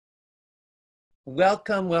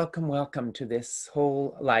Welcome, welcome, welcome to this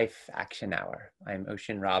Whole Life Action Hour. I'm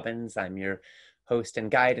Ocean Robbins. I'm your host and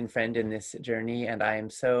guide and friend in this journey, and I am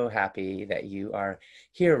so happy that you are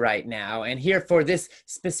here right now and here for this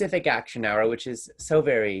specific action hour, which is so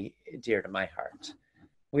very dear to my heart.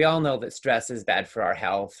 We all know that stress is bad for our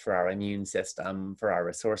health, for our immune system, for our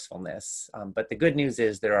resourcefulness. But the good news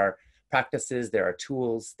is there are practices, there are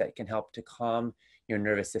tools that can help to calm your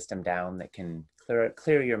nervous system down, that can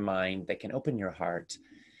clear your mind, that can open your heart,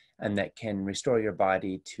 and that can restore your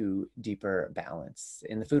body to deeper balance.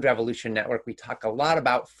 In the Food Revolution Network, we talk a lot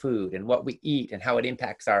about food and what we eat and how it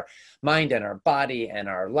impacts our mind and our body and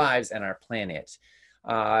our lives and our planet.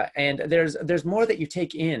 And there's more that you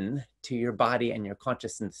take in to your body and your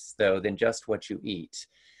consciousness, though, than just what you eat.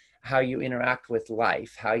 How you interact with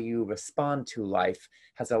life, how you respond to life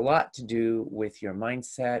has a lot to do with your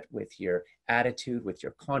mindset, with your attitude, with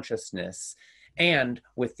your consciousness, and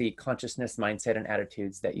with the consciousness, mindset, and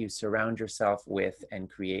attitudes that you surround yourself with and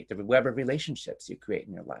create the web of relationships you create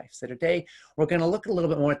in your life. So today, we're going to look a little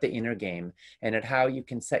bit more at the inner game and at how you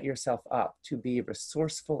can set yourself up to be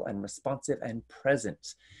resourceful and responsive and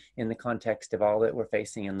present in the context of all that we're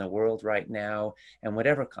facing in the world right now and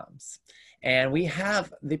whatever comes. And we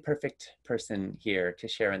have the perfect person here to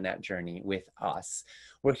share in that journey with us.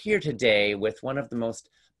 We're here today with one of the most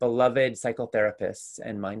beloved psychotherapists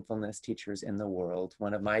and mindfulness teachers in the world,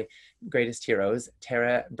 one of my greatest heroes,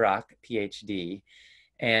 Tara Brach, PhD.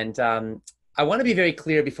 And I want to be very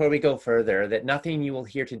clear before we go further that nothing you will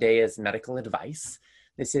hear today is medical advice.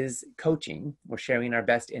 This is coaching. We're sharing our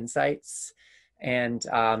best insights. And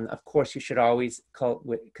of course, you should always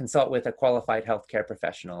consult with a qualified healthcare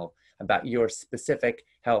professional about your specific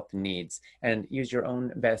health needs and use your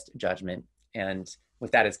own best judgment. And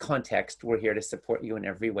with that as context, we're here to support you in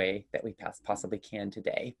every way that we possibly can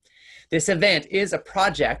today. This event is a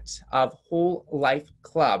project of Whole Life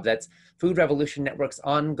Club. That's Food Revolution Network's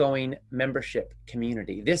ongoing membership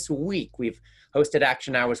community. This week, we've hosted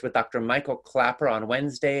action hours with Dr. Michael Clapper on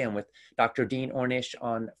Wednesday and with Dr. Dean Ornish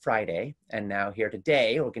on Friday. And now here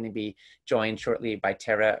today, we're going to be joined shortly by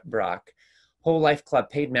Tara Brach. Whole Life Club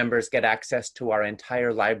paid members get access to our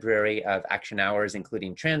entire library of action hours,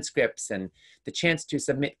 including transcripts and the chance to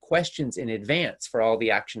submit questions in advance for all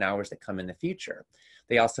the action hours that come in the future.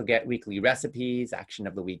 They also get weekly recipes, action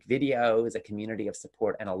of the week videos, a community of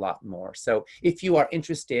support, and a lot more. So if you are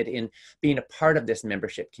interested in being a part of this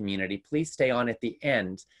membership community, please stay on at the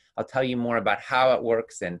end. I'll tell you more about how it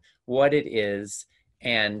works and what it is,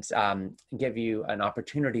 and give you an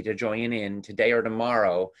opportunity to join in today or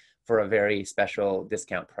tomorrow for a very special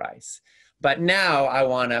discount price. But now I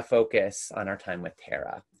want to focus on our time with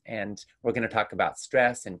Tara. And we're going to talk about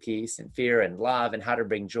stress and peace and fear and love and how to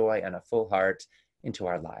bring joy and a full heart into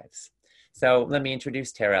our lives. So let me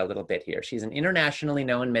introduce Tara a little bit here. She's an internationally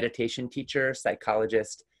known meditation teacher,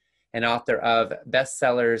 psychologist, and author of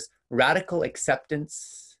bestsellers Radical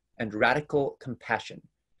Acceptance and Radical Compassion.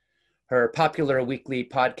 Her popular weekly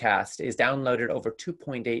podcast is downloaded over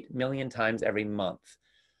 2.8 million times every month.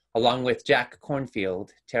 Along with Jack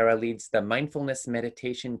Cornfield, Tara leads the Mindfulness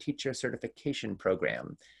Meditation Teacher Certification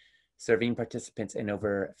Program, serving participants in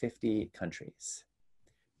over 50 countries.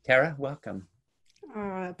 Tara, welcome.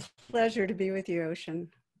 Pleasure to be with you, Ocean.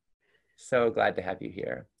 So glad to have you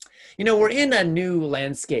here. You know, we're in a new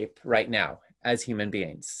landscape right now as human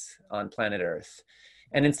beings on planet Earth.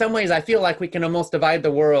 And in some ways, I feel like we can almost divide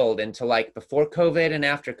the world into like before COVID and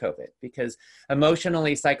after COVID, because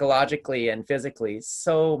emotionally, psychologically, and physically,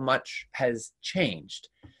 so much has changed.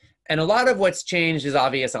 And a lot of what's changed is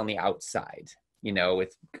obvious on the outside, you know,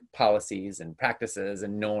 with policies and practices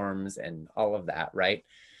and norms and all of that, right?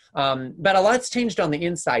 But a lot's changed on the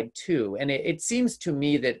inside too. And it seems to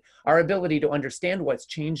me that our ability to understand what's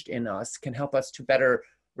changed in us can help us to better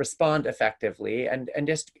respond effectively and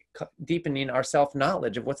just deepening our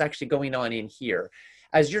self-knowledge of what's actually going on in here.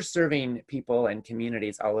 As you're serving people and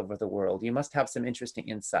communities all over the world, you must have some interesting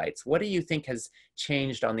insights. What do you think has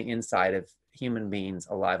changed on the inside of human beings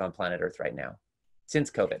alive on planet Earth right now since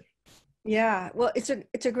COVID? Yeah, well, it's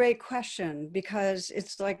a great question, because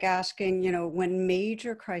it's like asking, you know, when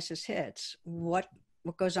major crisis hits, what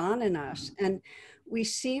goes on in us? And we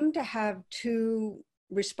seem to have two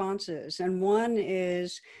responses. And one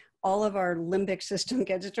is all of our limbic system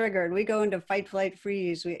gets triggered. We go into fight, flight,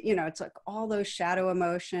 freeze. It's like all those shadow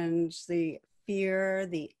emotions, the fear,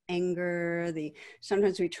 the anger,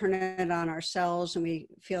 sometimes we turn it on ourselves and we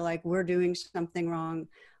feel like we're doing something wrong.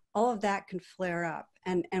 All of that can flare up.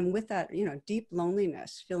 And with that, deep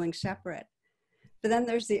loneliness, feeling separate. But then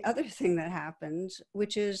there's the other thing that happens,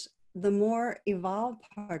 which is the more evolved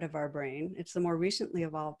part of our brain, it's the more recently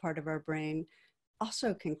evolved part of our brain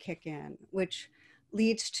also can kick in, which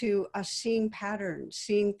leads to us seeing patterns,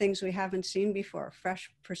 seeing things we haven't seen before, fresh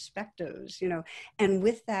perspectives, and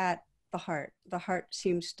with that, the heart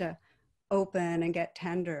seems to open and get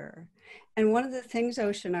tender. And one of the things,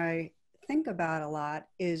 Ocean, I think about a lot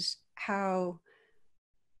is how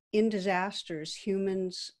in disasters,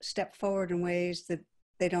 humans step forward in ways that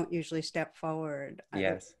they don't usually step forward.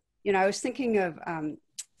 Yes. I was thinking of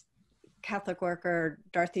Catholic worker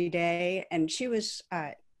Dorothy Day, and she was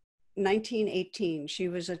 1918. She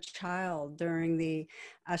was a child during the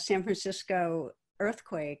San Francisco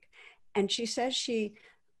earthquake. And she says she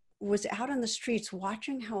was out on the streets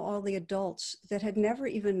watching how all the adults that had never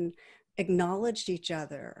even acknowledged each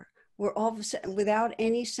other were all of a sudden, without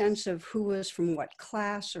any sense of who was from what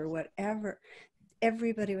class or whatever,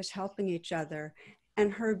 everybody was helping each other.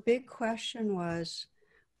 And her big question was,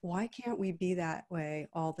 why can't we be that way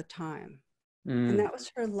all the time? And that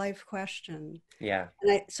was her life question. Yeah.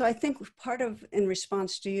 And so I think part of, in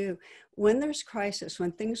response to you, when there's crisis,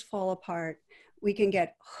 when things fall apart, we can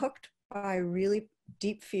get hooked by really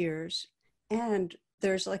deep fears. And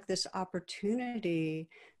there's like this opportunity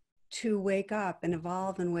to wake up and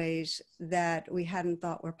evolve in ways that we hadn't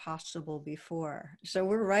thought were possible before. So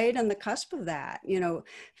we're right on the cusp of that,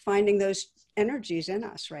 finding those energies in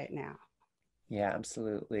us right now. Yeah,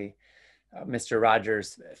 absolutely. Mr.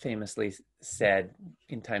 Rogers famously said,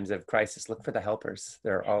 in times of crisis, look for the helpers.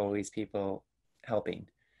 There are always people helping.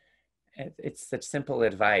 It's such simple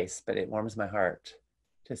advice, but it warms my heart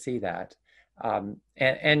to see that.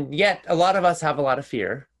 And yet, a lot of us have a lot of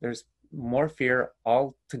fear. There's more fear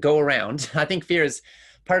all to go around. I think fear is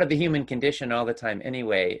part of the human condition all the time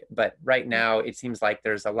anyway, but right now it seems like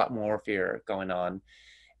there's a lot more fear going on.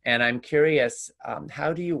 And I'm curious,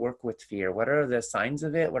 how do you work with fear? What are the signs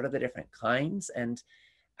of it? What are the different kinds? And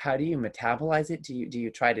how do you metabolize it? Do you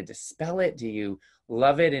try to dispel it? Do you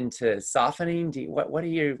love it into softening? What do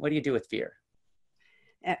you do with fear?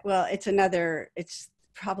 Well, it's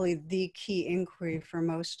probably the key inquiry for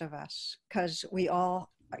most of us, because we all,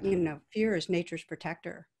 fear is nature's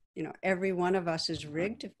protector. Every one of us is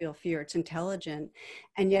rigged to feel fear. It's intelligent,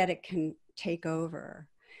 and yet it can take over.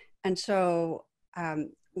 And so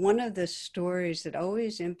one of the stories that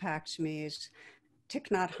always impacts me is Thich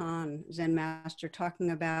Nhat Hanh, Zen master,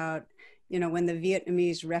 talking about, when the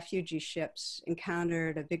Vietnamese refugee ships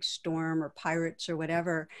encountered a big storm or pirates or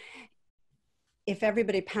whatever, if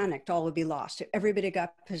everybody panicked, all would be lost. If everybody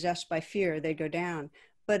got possessed by fear, they'd go down.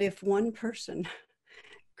 But if one person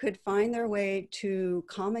could find their way to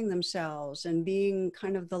calming themselves and being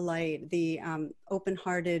kind of the light, the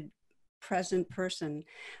open-hearted, present person,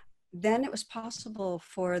 then it was possible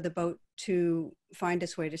for the boat to find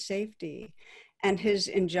its way to safety. And his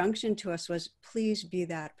injunction to us was, please be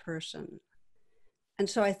that person. And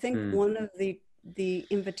so I think one of the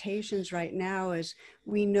invitations right now is,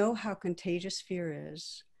 we know how contagious fear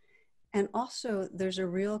is. And also there's a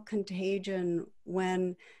real contagion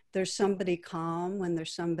when there's somebody calm, when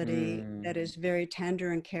there's somebody that is very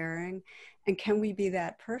tender and caring. And can we be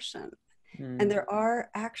that person? And there are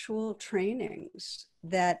actual trainings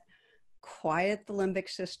that quiet the limbic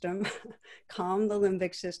system, calm the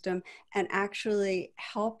limbic system, and actually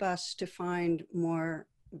help us to find more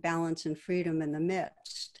balance and freedom in the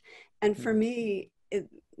midst. And for me,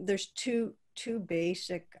 there's two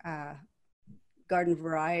basic garden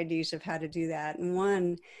varieties of how to do that. And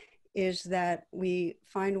one is that we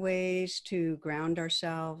find ways to ground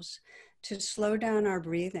ourselves, to slow down our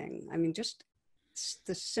breathing. I mean, just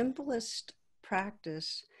the simplest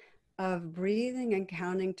practice of breathing and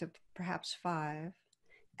counting to perhaps 5,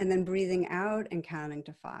 and then breathing out and counting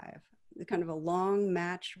to 5, kind of a long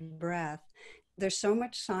matched breath. There's so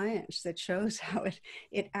much science that shows how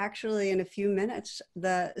it actually, in a few minutes,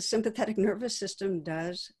 the sympathetic nervous system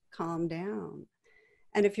does calm down.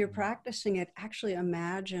 And if you're practicing it, actually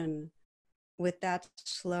imagine with that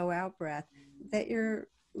slow out breath that you're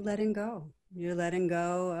letting go. You're letting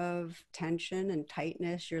go of tension and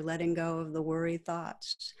tightness. You're letting go of the worry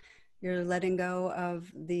thoughts. You're letting go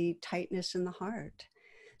of the tightness in the heart.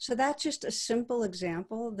 So that's just a simple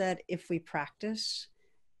example that, if we practice,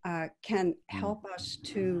 can help us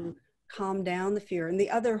to calm down the fear. And the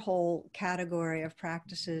other whole category of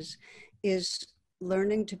practices is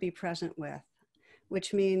learning to be present with,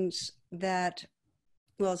 which means that,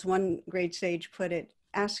 well, as one great sage put it,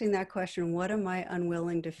 asking that question, what am I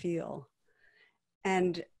unwilling to feel?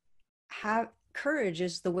 And courage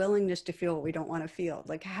is the willingness to feel what we don't want to feel.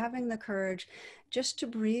 Like having the courage just to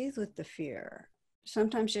breathe with the fear.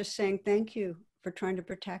 Sometimes just saying, thank you for trying to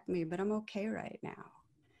protect me, but I'm okay right now.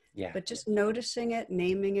 Yeah. But just noticing it,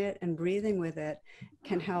 naming it, and breathing with it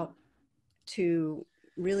can help to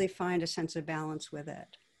really find a sense of balance with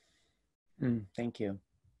it. Thank you.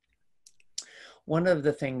 One of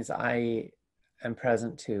the things I am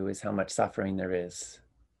present to is how much suffering there is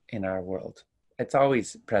in our world. It's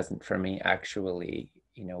always present for me, actually.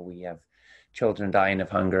 You know, we have children dying of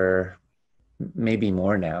hunger, maybe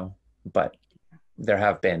more now, but there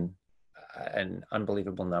have been an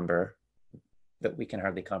unbelievable number that we can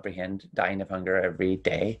hardly comprehend dying of hunger every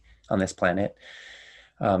day on this planet.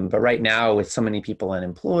 But right now, with so many people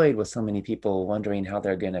unemployed, with so many people wondering how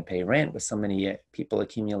they're going to pay rent, with so many people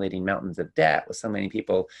accumulating mountains of debt, with so many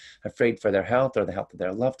people afraid for their health or the health of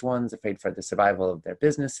their loved ones, afraid for the survival of their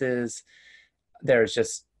businesses, there's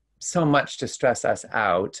just so much to stress us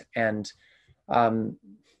out. And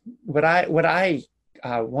what I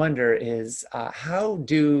wonder is, how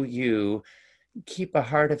do you keep a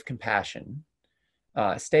heart of compassion,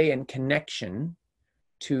 stay in connection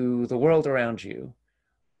to the world around you,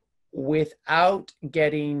 without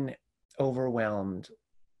getting overwhelmed?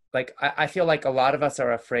 Like, I feel like a lot of us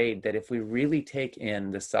are afraid that if we really take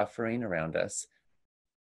in the suffering around us,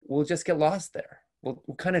 we'll just get lost there. We'll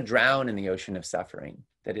kind of drown in the ocean of suffering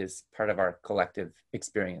that is part of our collective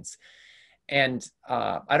experience. And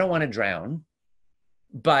I don't want to drown,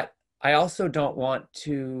 but I also don't want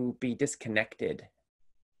to be disconnected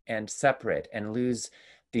and separate and lose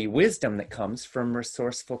the wisdom that comes from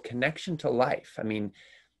resourceful connection to life. I mean,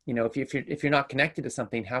 you know, if you're not connected to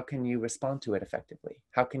something, how can you respond to it effectively?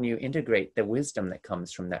 How can you integrate the wisdom that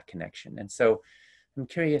comes from that connection? And so I'm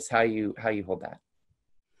curious how you hold that.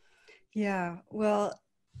 Yeah, well,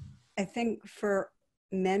 I think for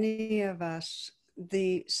many of us,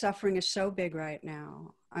 the suffering is so big right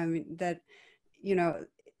now. I mean, that, you know,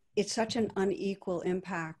 it's such an unequal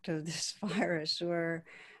impact of this virus, where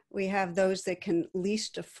we have those that can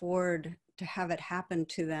least afford to have it happen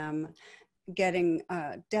to them getting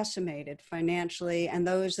decimated financially, and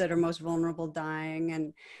those that are most vulnerable dying.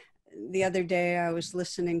 And the other day I was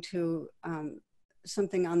listening to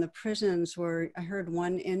something on the prisons where I heard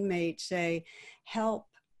one inmate say, "Help,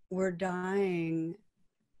 we're dying,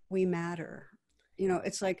 we matter." You know,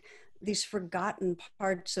 it's like these forgotten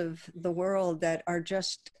parts of the world that are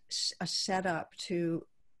just a setup to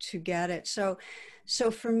get it.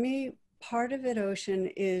 So for me, part of it, Ocean,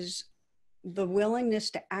 is the willingness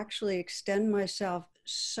to actually extend myself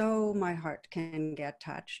so my heart can get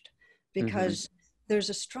touched, Mm-hmm. because there's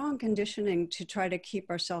a strong conditioning to try to keep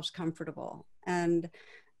ourselves comfortable. And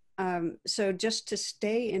so just to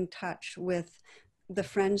stay in touch with the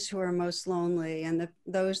friends who are most lonely, and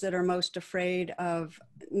those that are most afraid of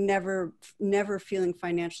never feeling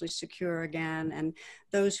financially secure again, and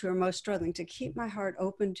those who are most struggling, to keep my heart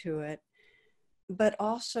open to it, but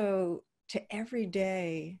also to every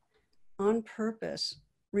day, on purpose,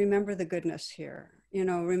 remember the goodness here. You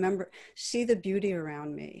know, see the beauty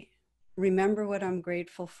around me. Remember what I'm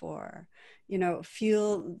grateful for. You know,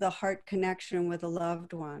 feel the heart connection with a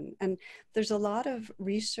loved one. And there's a lot of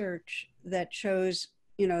research that shows,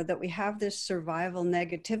 you know, that we have this survival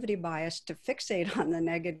negativity bias to fixate on the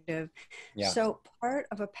negative. Yeah. So part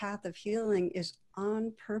of a path of healing is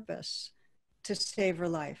on purpose to savor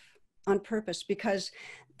life, on purpose, because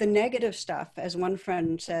the negative stuff, as one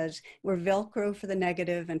friend says, we're Velcro for the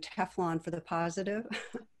negative and Teflon for the positive.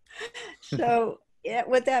 So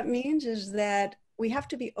what that means is that we have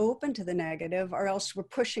to be open to the negative, or else we're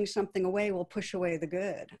pushing something away, we'll push away the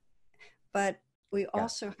good. But we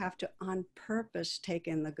also have to on purpose take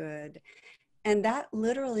in the good. And that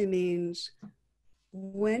literally means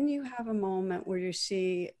when you have a moment where you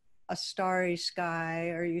see a starry sky,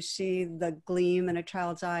 or you see the gleam in a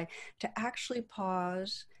child's eye, to actually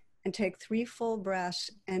pause and take 3 full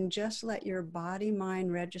breaths and just let your body,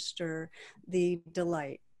 mind register the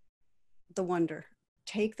delight, the wonder.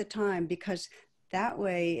 Take the time, because that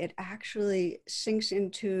way it actually sinks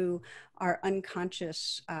into our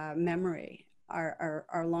unconscious memory,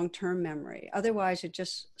 our long-term memory. Otherwise, it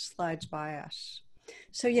just slides by us.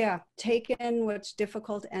 So yeah, take in what's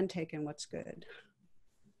difficult and take in what's good.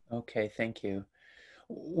 Okay, thank you.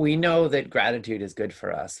 We know that gratitude is good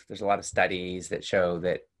for us. There's a lot of studies that show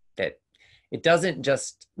that it doesn't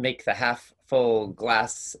just make the half full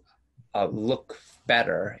glass look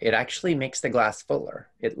better. It actually makes the glass fuller.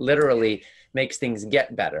 It literally makes things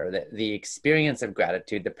get better. The experience of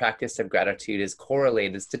gratitude, the practice of gratitude, is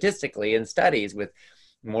correlated statistically in studies with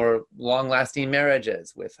more long-lasting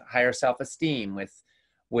marriages, with higher self-esteem,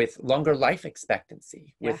 with longer life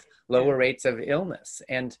expectancy, with lower rates of illness.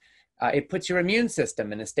 And it puts your immune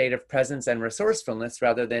system in a state of presence and resourcefulness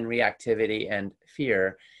rather than reactivity and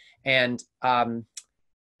fear. And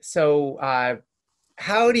so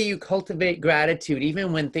how do you cultivate gratitude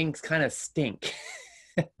even when things kind of stink?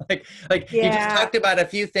 Like you just Yeah, talked about a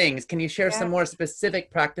few things. Can you share some yeah, more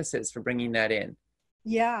specific practices for bringing that in?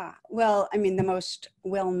 yeah. Well, I mean, the most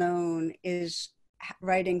well-known is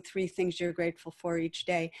writing 3 things you're grateful for each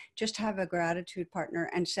day. Just have a gratitude partner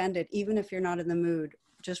and send it, even if you're not in the mood.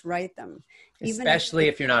 Just write them, even if Especially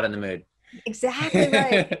if you're not in the mood. exactly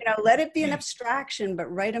right. Let it be an abstraction,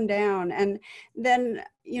 but write them down. And then,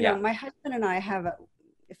 Yeah. my husband and I have a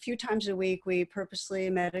few times a week, we purposely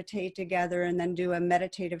meditate together and then do a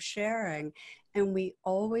meditative sharing. And we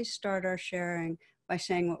always start our sharing by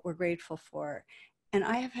saying what we're grateful for. And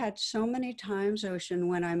I have had so many times, Ocean,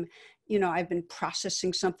 when I've been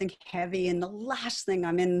processing something heavy and the last thing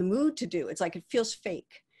I'm in the mood to do, it's like it feels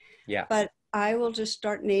fake, Yeah. but I will just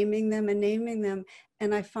start naming them and naming them.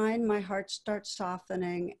 And I find my heart starts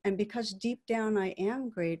softening. And because deep down I am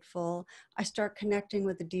grateful, I start connecting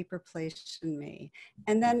with a deeper place in me.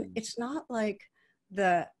 And then Mhm. it's not like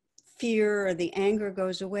the fear or the anger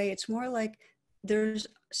goes away. It's more like there's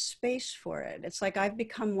space for it. It's like I've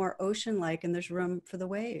become more ocean-like and there's room for the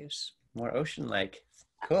waves. More ocean-like.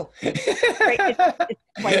 Cool. Right. It's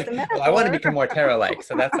quite the Well, I want to metaphor. become more tarot-like,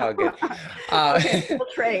 so that's all good. Uh, Okay, we'll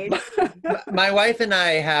trade. my wife and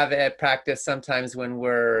I have a practice sometimes when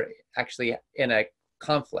we're actually in a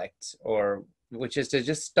conflict, or which is to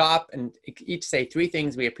just stop and each say 3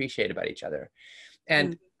 things we appreciate about each other.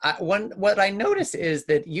 And Mm, what I notice is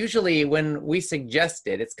that usually when we suggest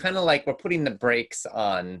it, it's kind of like we're putting the brakes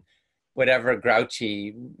on whatever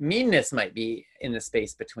grouchy meanness might be in the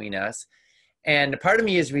space between us. And part of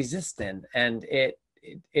me is resistant, and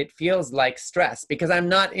it feels like stress because I'm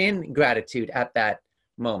not in gratitude at that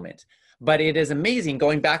moment. But it is amazing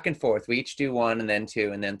going back and forth. We each do 1 and then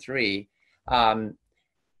 2 and then 3. Um,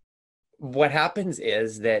 what happens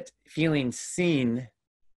is that feeling seen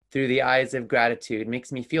through the eyes of gratitude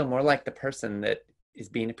makes me feel more like the person that is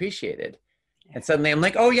being appreciated. And suddenly I'm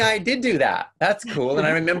like, oh yeah, I did do that. That's cool. And I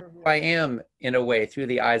yeah. remember who I am in a way through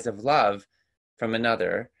the eyes of love from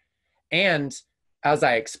another. And as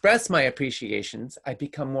I express my appreciations, I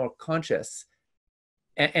become more conscious.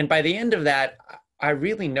 And by the end of that, I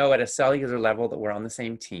really know at a cellular level that we're on the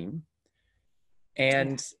same team. Yeah.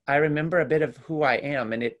 And I remember a bit of who I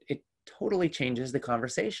am, and it totally changes the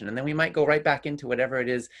conversation. And then we might go right back into whatever it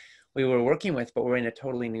is we were working with, but we're in a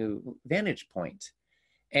totally new vantage point.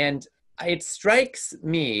 And it strikes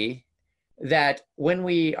me that when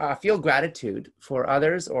we feel gratitude for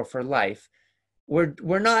others or for life,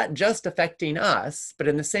 we're not just affecting us, but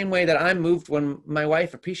in the same way that I'm moved when my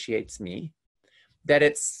wife appreciates me, that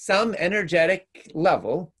at some energetic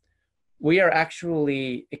level, we are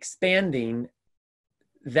actually expanding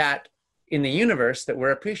that in the universe that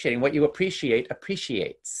we're appreciating. What you appreciate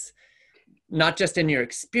appreciates, not just in your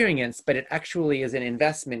experience, but it actually is an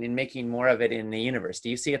investment in making more of it in the universe. Do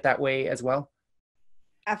you see it that way as well?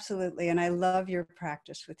 Absolutely. And I love your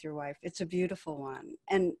practice with your wife. It's a beautiful one.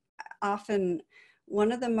 And often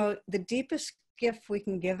one of the deepest gift we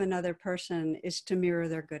can give another person is to mirror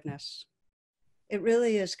their goodness. It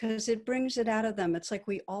really is, because it brings it out of them. It's like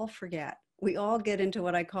we all forget. We all get into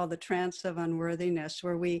what I call the trance of unworthiness,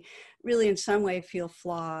 where we really in some way feel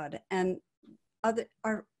flawed. And other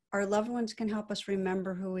our loved ones can help us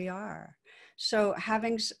remember who we are. So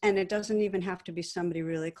and it doesn't even have to be somebody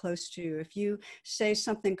really close to you. If you say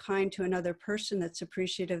something kind to another person that's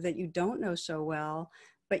appreciative that you don't know so well,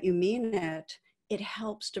 but you mean it, it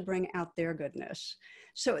helps to bring out their goodness.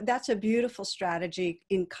 So that's a beautiful strategy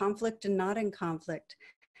in conflict and not in conflict.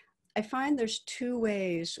 I find there's 2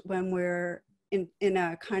 ways when we're in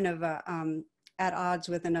a kind of at odds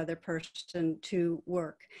with another person to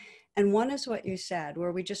work. And one is what you said,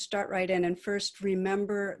 where we just start right in and first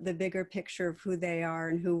remember the bigger picture of who they are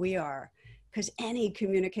and who we are. Because any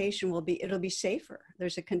communication it'll be safer.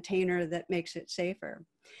 There's a container that makes it safer.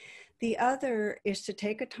 The other is to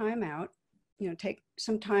take a time out, take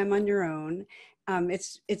some time on your own.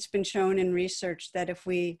 It's been shown in research that if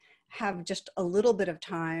we have just a little bit of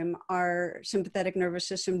time, our sympathetic nervous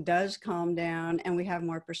system does calm down and we have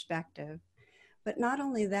more perspective. But not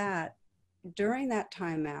only that, during that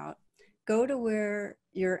time out, go to where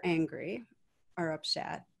you're angry or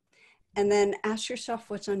upset, and then ask yourself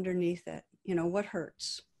what's underneath it. What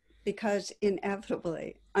hurts? Because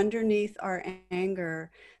inevitably, underneath our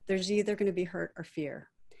anger, there's either going to be hurt or fear.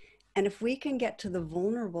 And if we can get to the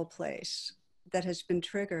vulnerable place that has been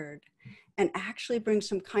triggered and actually bring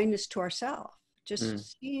some kindness to ourselves, Mm.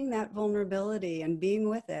 just seeing that vulnerability and being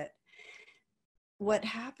with it, what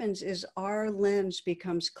happens is our lens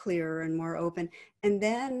becomes clearer and more open. And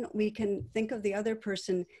then we can think of the other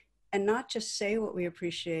person and not just say what we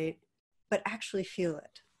appreciate, but actually feel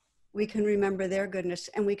it. We can remember their goodness,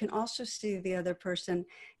 and we can also see the other person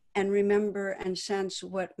and remember and sense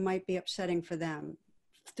what might be upsetting for them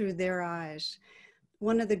through their eyes.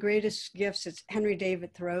 One of the greatest gifts, it's Henry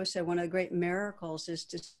David Thoreau said, one of the great miracles is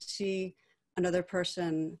to see another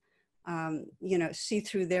person, see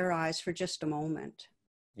through their eyes for just a moment.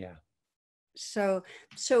 Yeah. So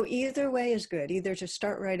either way is good. Either to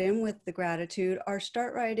start right in with the gratitude, or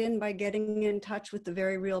start right in by getting in touch with the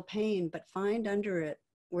very real pain, but find under it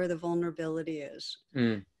where the vulnerability is.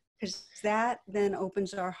 Because that then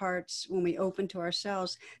opens our hearts. When we open to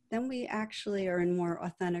ourselves, then we actually are in more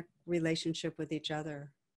authentic relationship with each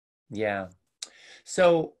other. Yeah.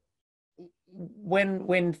 So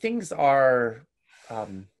when things are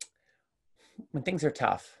when things are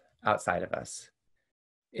tough outside of us,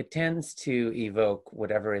 it tends to evoke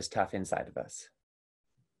whatever is tough inside of us.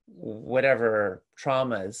 Whatever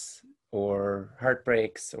traumas or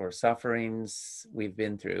heartbreaks or sufferings we've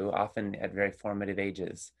been through, often at very formative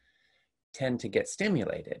ages, tend to get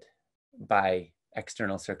stimulated by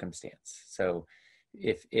external circumstance. So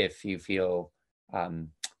if you feel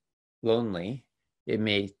lonely, it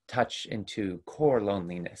may touch into core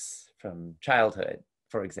loneliness from childhood,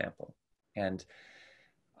 for example. And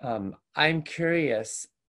I'm curious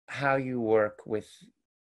how you work with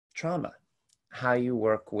trauma, how you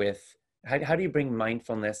work with, how do you bring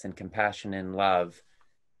mindfulness and compassion and love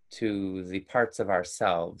to the parts of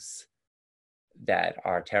ourselves that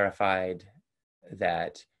are terrified,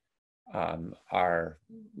 that are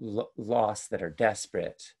lost, that are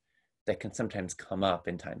desperate, that can sometimes come up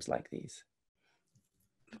in times like these?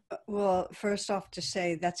 Well, first off, to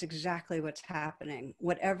say that's exactly what's happening.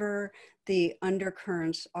 Whatever the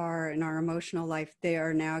undercurrents are in our emotional life, they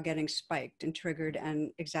are now getting spiked and triggered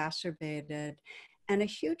and exacerbated. And a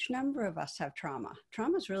huge number of us have trauma.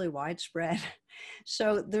 Trauma is really widespread.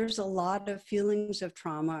 So there's a lot of feelings of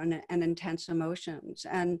trauma and intense emotions.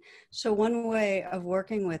 And so one way of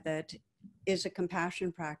working with it is a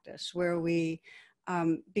compassion practice where we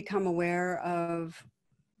become aware of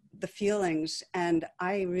the feelings. And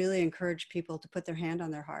I really encourage people to put their hand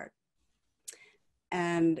on their heart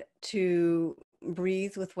and to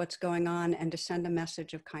breathe with what's going on and to send a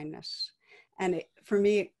message of kindness. And for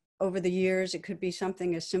me, over the years, it could be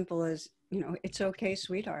something as simple as, it's okay,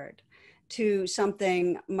 sweetheart, to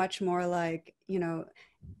something much more like,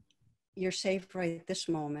 you're safe right this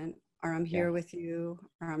moment, or I'm here with you,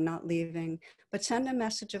 or I'm not leaving, but send a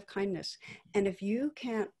message of kindness. And if you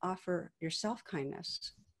can't offer yourself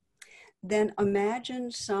kindness, then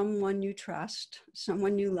imagine someone you trust,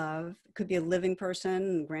 someone you love. It could be a living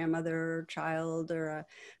person, grandmother, child, or a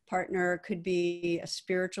partner. It could be a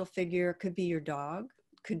spiritual figure. It could be your dog.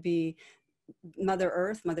 It could be Mother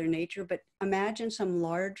Earth, Mother Nature. But imagine some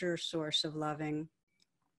larger source of loving,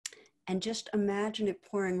 and just imagine it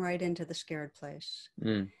pouring right into the scared place.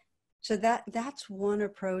 So that's one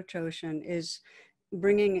approach, Ocean, is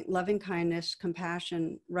bringing loving kindness,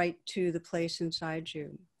 compassion right to the place inside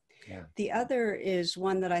you. Yeah. The other is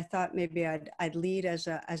one that I thought maybe I'd lead as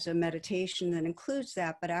a meditation that includes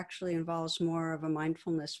that, but actually involves more of a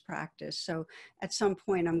mindfulness practice. So at some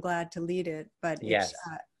point, I'm glad to lead it, but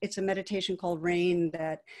it's a meditation called RAIN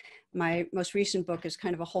that my most recent book is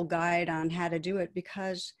kind of a whole guide on how to do it,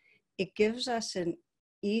 because it gives us an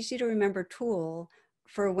easy to remember tool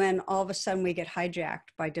for when all of a sudden we get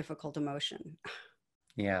hijacked by difficult emotion.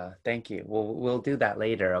 Yeah, thank you. We'll do that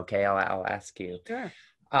later. Okay, I'll ask you. Sure.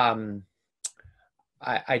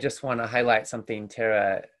 I just want to highlight something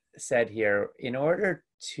Tara said here. In order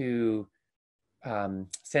to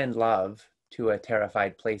send love to a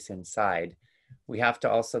terrified place inside, we have to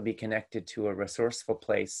also be connected to a resourceful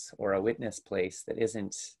place or a witness place that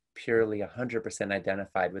isn't purely 100%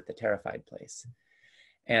 identified with the terrified place.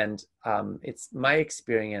 And it's my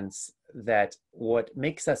experience that what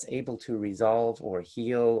makes us able to resolve or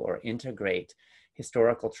heal or integrate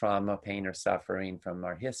historical trauma, pain, or suffering from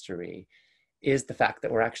our history is the fact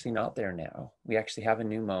that we're actually not there now. We actually have a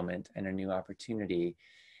new moment and a new opportunity.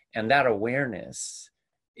 And that awareness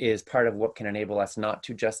is part of what can enable us not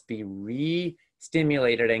to just be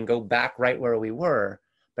re-stimulated and go back right where we were,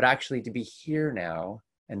 but actually to be here now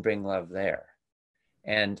and bring love there.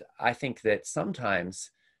 And I think that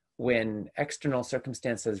sometimes when external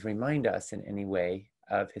circumstances remind us in any way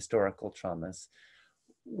of historical traumas,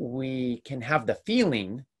 we can have the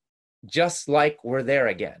feeling just like we're there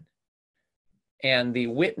again. And the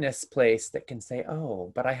witness place that can say,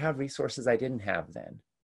 oh, but I have resources I didn't have then.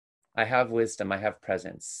 I have wisdom, I have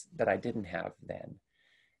presence that I didn't have then.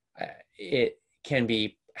 It can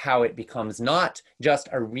be how it becomes not just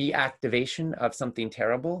a reactivation of something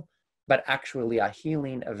terrible, but actually a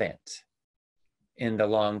healing event. in the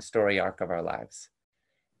long story arc of our lives.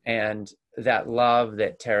 And that love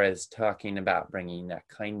that Tara's talking about, bringing that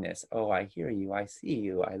kindness, oh, I hear you, I see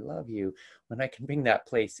you, I love you. When I can bring that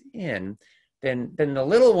place in, then the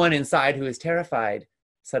little one inside who is terrified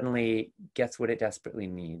suddenly gets what it desperately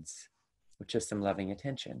needs, which is some loving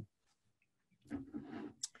attention.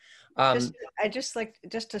 I just like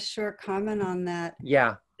just a short comment on that.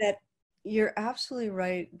 Yeah. That you're absolutely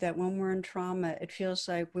right that when we're in trauma, it feels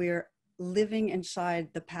like we're living inside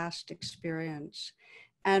the past experience.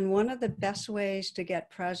 And one of the best ways to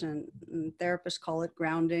get present, and therapists call it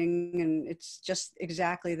grounding, and it's just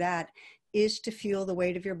exactly that, is to feel the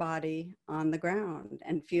weight of your body on the ground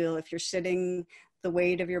and feel, if you're sitting, the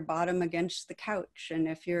weight of your bottom against the couch. And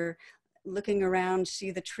if you're looking around,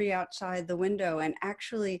 see the tree outside the window, and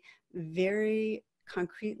actually very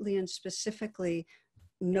concretely and specifically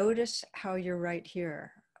notice how you're right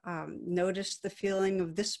here. Notice the feeling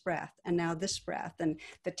of this breath and now this breath and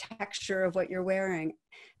the texture of what you're wearing,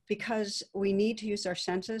 because we need to use our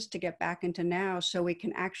senses to get back into now so we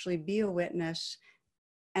can actually be a witness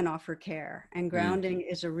and offer care. And grounding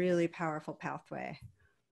is a really powerful pathway.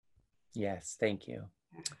 Yes, thank you.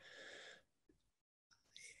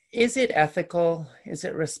 Is it ethical? Is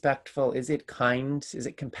it respectful? Is it kind? Is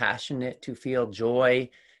it compassionate to feel joy,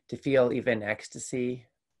 to feel even ecstasy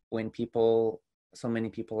when so many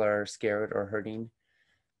people are scared or hurting?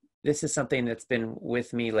 This is something that's been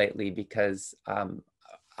with me lately because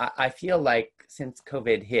I feel like since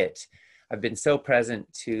COVID hit, I've been so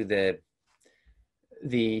present to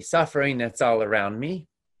the suffering that's all around me,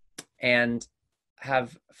 and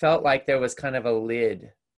have felt like there was kind of a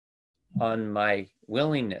lid on my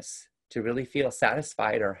willingness to really feel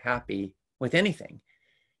satisfied or happy with anything,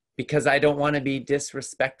 because I don't want to be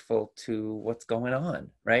disrespectful to what's going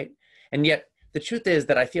on, right? And yet the truth is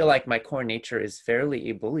that I feel like my core nature is fairly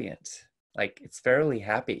ebullient, like it's fairly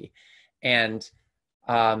happy. And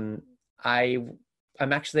I'm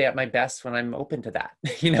actually at my best when I'm open to that,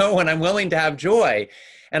 when I'm willing to have joy.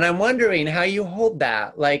 And I'm wondering how you hold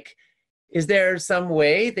that. Like, is there some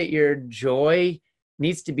way that your joy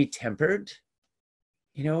needs to be tempered,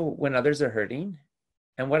 when others are hurting?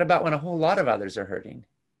 And what about when a whole lot of others are hurting?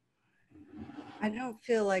 I don't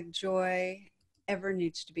feel like joy ever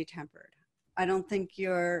needs to be tempered. I don't think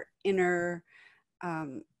your inner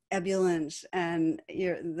ebullience and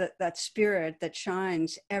that spirit that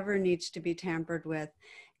shines ever needs to be tampered with.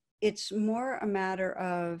 It's more a matter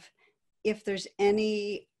of, if there's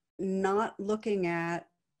any not looking at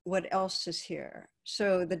what else is here.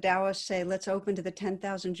 So the Taoists say, let's open to the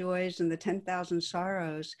 10,000 joys and the 10,000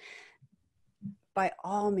 sorrows. By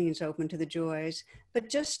all means, open to the joys, but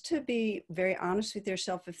just to be very honest with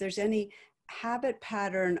yourself, if there's any habit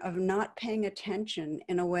pattern of not paying attention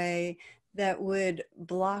in a way that would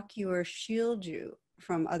block you or shield you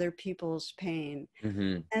from other people's pain.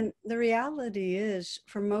 Mm-hmm. And the reality is,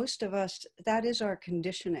 for most of us, that is our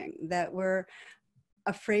conditioning, that we're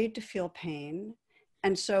afraid to feel pain.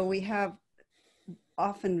 And so we have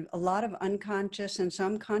often a lot of unconscious and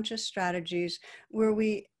some conscious strategies where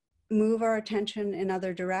we move our attention in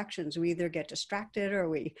other directions. We either get distracted, or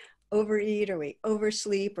we overeat, or we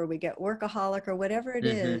oversleep, or we get workaholic, or whatever it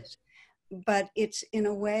is. But it's, in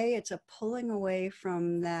a way, it's a pulling away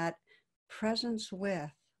from that presence with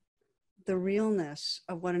the realness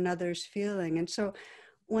of what another's feeling. And so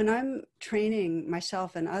when I'm training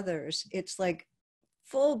myself and others, it's like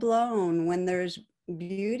full blown, when there's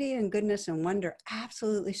beauty and goodness and wonder,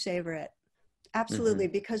 absolutely savor it. Absolutely,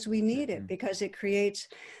 because we need it, because it creates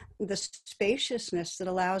the spaciousness that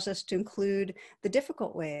allows us to include the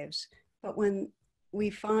difficult waves. But when we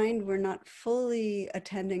find we're not fully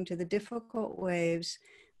attending to the difficult waves,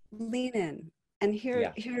 lean in. And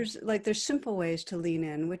here's like, there's simple ways to lean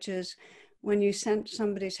in, which is when you sense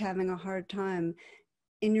somebody's having a hard time,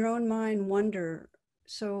 in your own mind, wonder,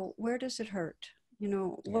 so where does it hurt?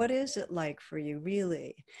 What is it like for you,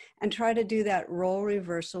 really? And try to do that role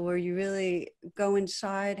reversal where you really go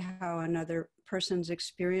inside how another person's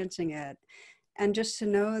experiencing it. And just to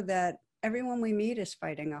know that everyone we meet is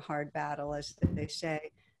fighting a hard battle, as they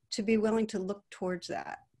say. To be willing to look towards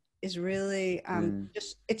that is really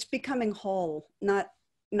just, it's becoming whole, not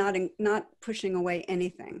pushing away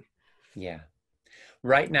anything. Yeah.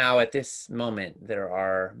 Right now, at this moment, there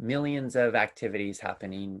are millions of activities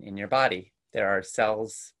happening in your body. There are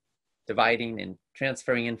cells dividing and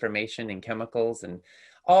transferring information and chemicals and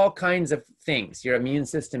all kinds of things. Your immune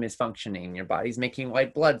system is functioning. Your body's making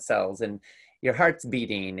white blood cells, and your heart's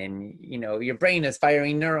beating, and your brain is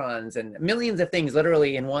firing neurons, and millions of things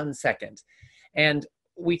literally in 1 second. And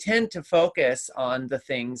we tend to focus on the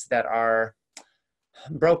things that are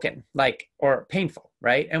broken, like, or painful,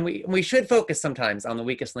 right? And we should focus sometimes on the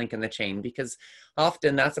weakest link in the chain, because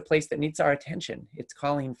often that's a place that needs our attention. It's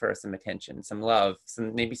calling for some attention, some love,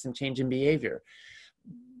 some, maybe some change in behavior.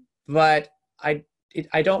 But I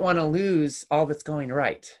don't want to lose all that's going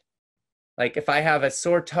right. Like if I have a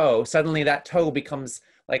sore toe, suddenly that toe becomes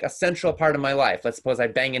like a central part of my life. Let's suppose I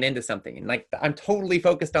bang it into something, and like I'm totally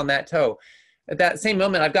focused on that toe. At that same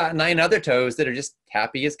moment, I've got 9 other toes that are just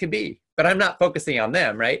happy as could be, but I'm not focusing on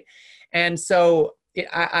them, right? And so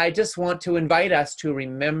I just want to invite us to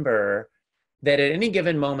remember that at any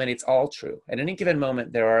given moment, it's all true. At any given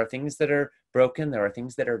moment, there are things that are broken. There are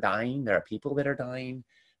things that are dying. There are people that are dying.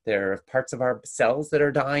 There are parts of our cells that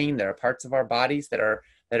are dying. There are parts of our bodies that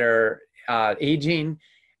are aging.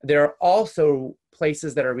 There are also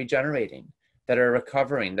places that are regenerating, that are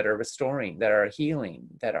recovering, that are restoring, that are healing,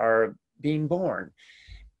 that are being born.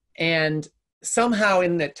 And somehow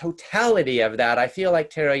in the totality of that, I feel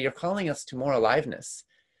like, Tara, you're calling us to more aliveness,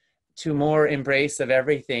 to more embrace of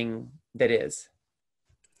everything that is.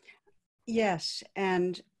 Yes,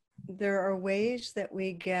 and there are ways that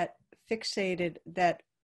we get fixated that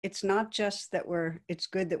it's not just that it's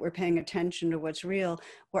good that we're paying attention to what's real.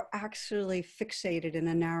 We're actually fixated in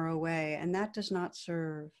a narrow way, and that does not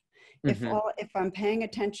serve. Mm-hmm. If I'm paying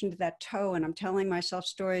attention to that toe and I'm telling myself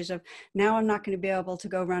stories of, now I'm not going to be able to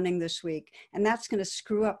go running this week, and that's going to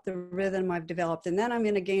screw up the rhythm I've developed, and then I'm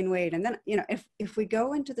going to gain weight, and then, if we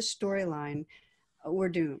go into the storyline, we're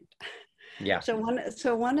doomed. Yeah. So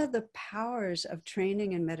one of the powers of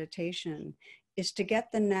training and meditation is to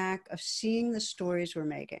get the knack of seeing the stories we're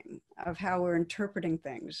making, of how we're interpreting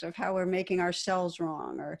things, of how we're making ourselves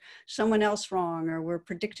wrong or someone else wrong, or we're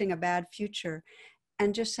predicting a bad future,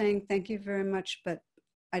 and just saying, thank you very much, but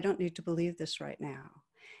I don't need to believe this right now.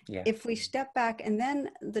 Yeah. If we step back, and then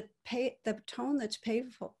the tone that's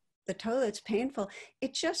painful, the toe that's painful,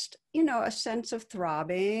 it's just, a sense of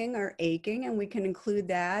throbbing or aching, and we can include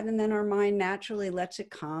that. And then our mind naturally lets it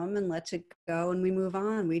come and lets it go, and we move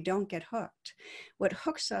on. We don't get hooked. What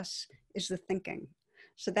hooks us is the thinking.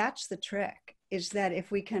 So that's the trick, is that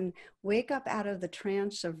if we can wake up out of the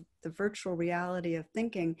trance of the virtual reality of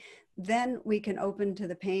thinking, then we can open to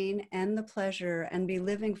the pain and the pleasure and be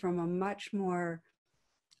living from a much more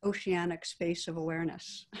oceanic space of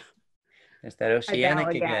awareness. There's that I bow oceanic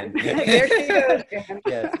again. again. There she goes again.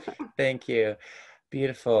 Yes. Thank you.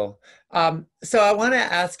 Beautiful. So I want to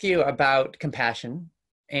ask you about compassion,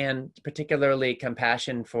 and particularly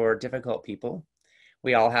compassion for difficult people.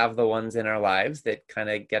 We all have the ones in our lives that kind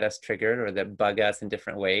of get us triggered or that bug us in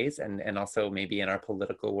different ways, and also maybe in our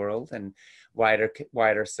political world and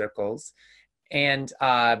wider circles. And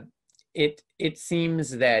it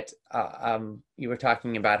seems that you were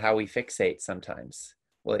talking about how we fixate sometimes.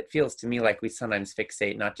 Well, it feels to me like we sometimes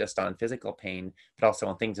fixate not just on physical pain, but also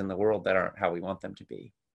on things in the world that aren't how we want them to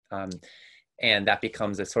be. And that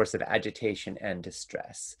becomes a source of agitation and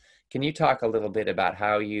distress. Can you talk a little bit about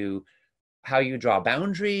how you draw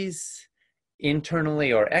boundaries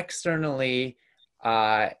internally or externally,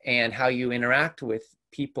 and how you interact with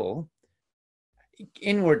people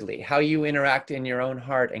inwardly, how you interact in your own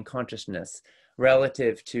heart and consciousness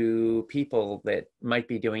relative to people that might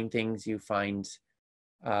be doing things you find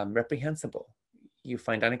reprehensible, you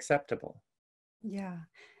find unacceptable? Yeah.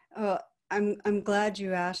 Uh, I'm glad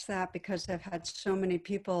you asked that, because I've had so many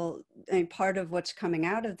people, and part of what's coming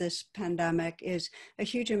out of this pandemic is a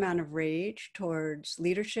huge amount of rage towards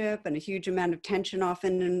leadership and a huge amount of tension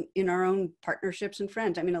often in our own partnerships and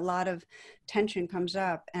friends. I mean, a lot of tension comes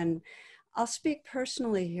up, and I'll speak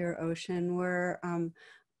personally here, Ocean, where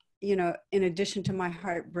in addition to my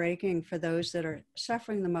heart breaking for those that are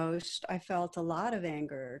suffering the most, I felt a lot of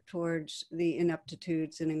anger towards the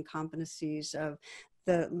ineptitudes and incompetencies of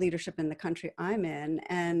the leadership in the country I'm in.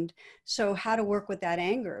 And so how to work with that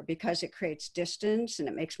anger, because it creates distance and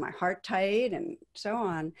it makes my heart tight and so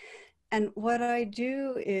on. And what I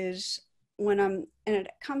do is, and it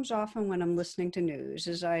comes often when I'm listening to news,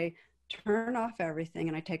 is I turn off everything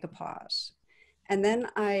and I take a pause. And then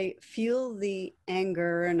I feel the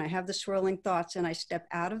anger and I have the swirling thoughts, and I step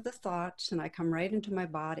out of the thoughts and I come right into my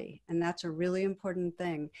body. And that's a really important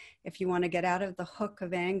thing. If you want to get out of the hook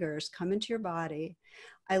of angers, come into your body.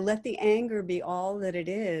 I let the anger be all that it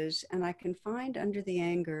is, and I can find under the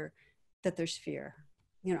anger that there's fear.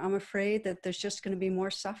 I'm afraid that there's just going to be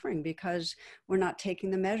more suffering because we're not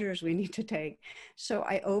taking the measures we need to take. So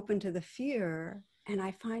I open to the fear, and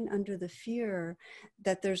I find under the fear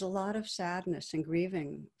that there's a lot of sadness and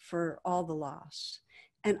grieving for all the loss.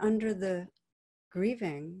 And under the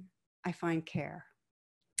grieving, I find care.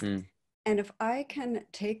 Mm. And if I can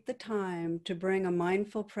take the time to bring a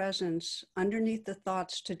mindful presence underneath the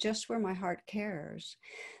thoughts to just where my heart cares,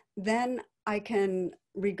 then I can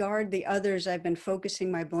regard the others I've been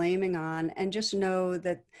focusing my blaming on and just know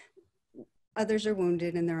that others are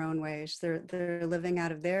wounded in their own ways. They're living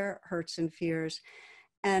out of their hurts and fears.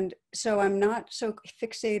 And so I'm not so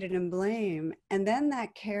fixated in blame. And then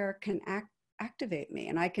that care can activate me.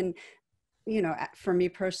 And I can, for me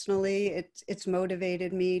personally, it's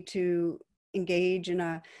motivated me to engage in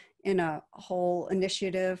a whole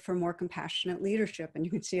initiative for more compassionate leadership. And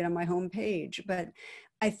you can see it on my homepage. But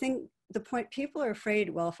I think the point, people are afraid,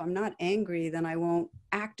 well, if I'm not angry, then I won't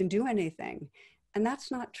act and do anything. And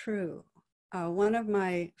that's not true. One of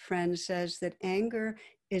my friends says that anger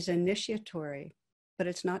is initiatory, but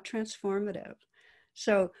it's not transformative.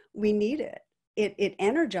 So we need it. It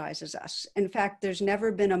energizes us. In fact, there's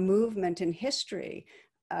never been a movement in history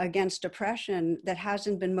against oppression that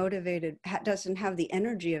hasn't been motivated, doesn't have the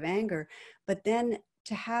energy of anger. But then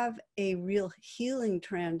to have a real healing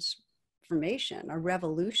transformation, a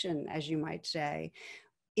revolution, as you might say,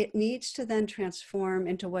 it needs to then transform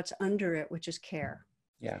into what's under it, which is care.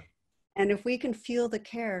 Yeah. And if we can feel the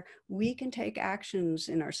care, we can take actions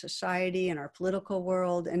in our society, in our political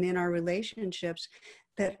world, and in our relationships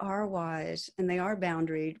that are wise and they are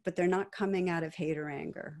boundaried, but they're not coming out of hate or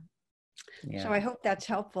anger. Yeah. So I hope that's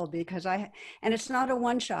helpful and it's not a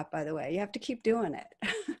one shot, by the way, you have to keep doing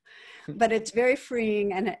it, but it's very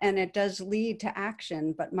freeing and it does lead to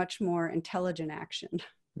action, but much more intelligent action.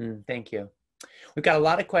 Thank you. We've got a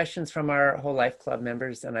lot of questions from our Whole Life Club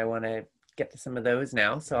members, and I want to get to some of those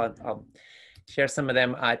now. So I'll share some of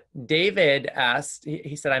them. David asked,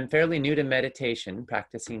 he said, I'm fairly new to meditation,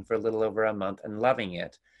 practicing for a little over a month and loving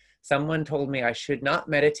it. Someone told me I should not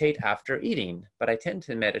meditate after eating, but I tend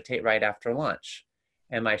to meditate right after lunch.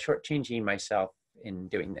 Am I shortchanging myself in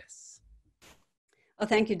doing this? Well,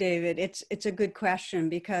 thank you, David. It's a good question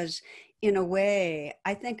because in a way,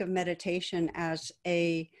 I think of meditation as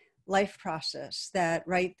a life process that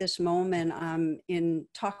right this moment I'm in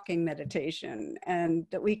talking meditation, and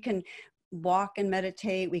that we can walk and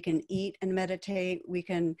meditate, we can eat and meditate, we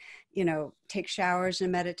can, take showers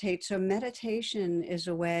and meditate. So meditation is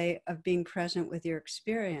a way of being present with your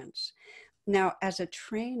experience. Now, as a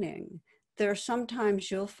training, there are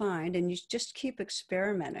sometimes you'll find, and you just keep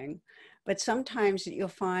experimenting, but sometimes you'll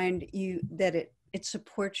find that it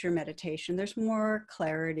supports your meditation. There's more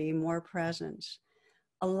clarity, more presence.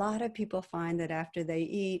 A lot of people find that after they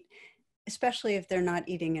eat, especially if they're not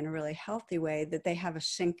eating in a really healthy way, that they have a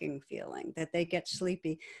sinking feeling, that they get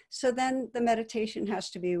sleepy. So then the meditation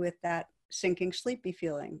has to be with that sinking, sleepy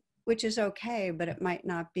feeling, which is okay, but it might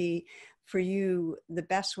not be for you the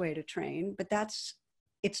best way to train. But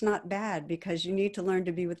it's not bad, because you need to learn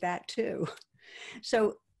to be with that too.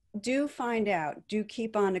 So do find out, do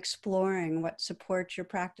keep on exploring what supports your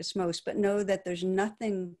practice most, but know that there's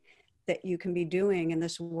nothing that you can be doing in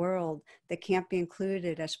this world that can't be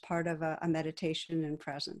included as part of a meditation and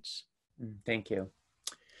presence. Thank you.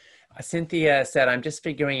 Cynthia said, I'm just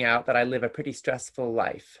figuring out that I live a pretty stressful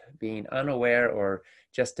life. Being unaware or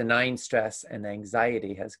just denying stress and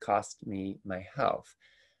anxiety has cost me my health.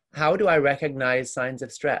 How do I recognize signs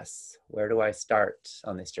of stress? Where do I start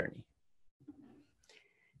on this journey?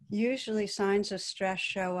 Usually signs of stress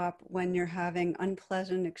show up when you're having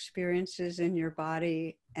unpleasant experiences in your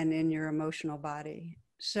body and in your emotional body.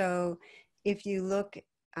 So if you look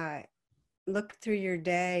through your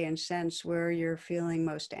day and sense where you're feeling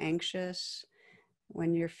most anxious,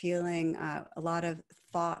 when you're feeling a lot of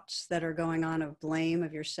thoughts that are going on of blame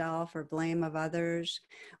of yourself or blame of others,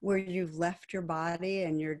 where you've left your body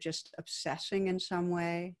and you're just obsessing in some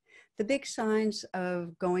way. The big signs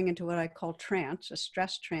of going into what I call trance, a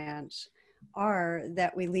stress trance, are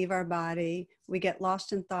that we leave our body, we get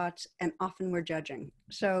lost in thoughts, and often we're judging.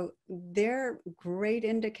 So they're great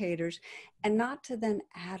indicators, and not to then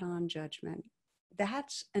add on judgment.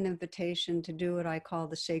 That's an invitation to do what I call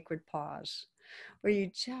the sacred pause, where you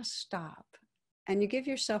just stop and you give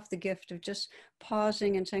yourself the gift of just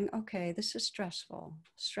pausing and saying, okay, this is stressful.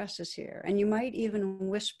 Stress is here. And you might even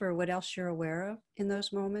whisper what else you're aware of in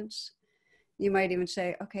those moments. You might even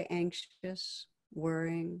say, okay, anxious,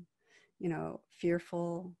 worrying,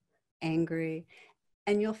 fearful, angry.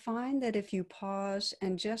 And you'll find that if you pause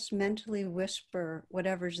and just mentally whisper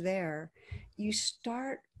whatever's there, you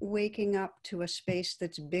start waking up to a space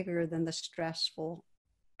that's bigger than the stressful,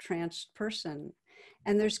 tranced person.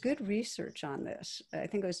 And there's good research on this. I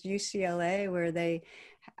think it was UCLA where they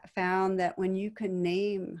found that when you can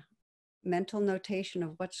name mental notation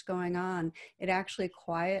of what's going on, it actually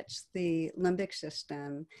quiets the limbic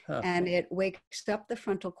system, Huh. and it wakes up the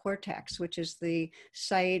frontal cortex, which is the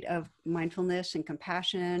site of mindfulness and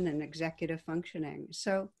compassion and executive functioning.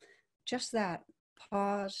 So just that,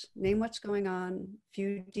 pause, name what's going on,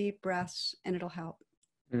 few deep breaths, and it'll help.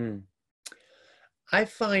 Mm. I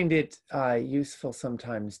find it useful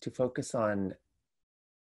sometimes to focus on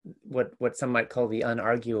what some might call the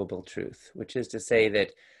unarguable truth, which is to say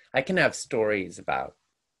that I can have stories about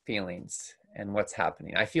feelings and what's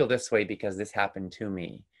happening. I feel this way because this happened to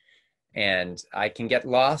me. And I can get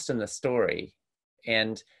lost in the story.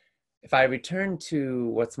 And if I return to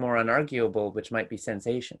what's more unarguable, which might be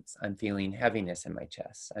sensations, I'm feeling heaviness in my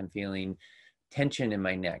chest. I'm feeling tension in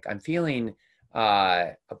my neck. I'm feeling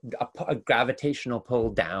a gravitational pull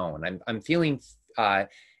down. I'm feeling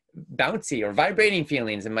bouncy or vibrating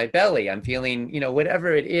feelings in my belly. I'm feeling,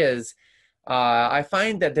 whatever it is. I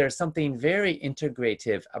find that there's something very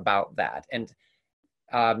integrative about that. And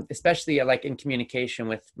especially like in communication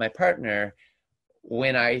with my partner,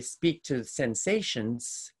 when I speak to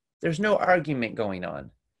sensations, there's no argument going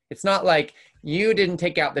on. It's not like you didn't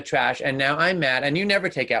take out the trash and now I'm mad and you never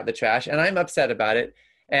take out the trash and I'm upset about it.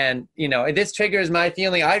 And, this triggers my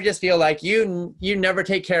feeling. I just feel like you never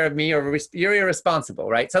take care of me, or you're irresponsible,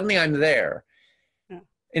 right? Suddenly I'm there. Yeah.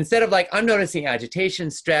 Instead of like, I'm noticing agitation,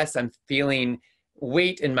 stress, I'm feeling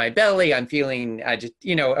weight in my belly, I'm feeling,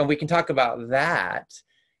 and we can talk about that.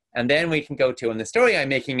 And then we can go to, and the story I'm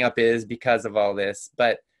making up is because of all this,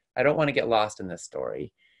 but I don't want to get lost in this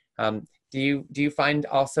story. Do you find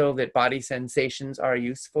also that body sensations are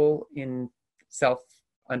useful in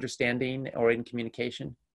self-understanding or in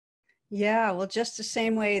communication? Yeah, well, just the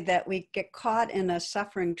same way that we get caught in a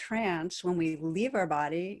suffering trance when we leave our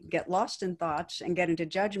body, get lost in thoughts and get into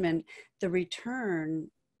judgment, the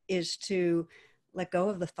return is to let go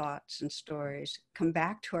of the thoughts and stories, come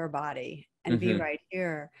back to our body and be right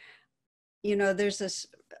here. There's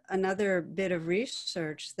another bit of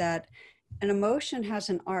research that an emotion has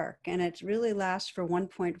an arc, and it really lasts for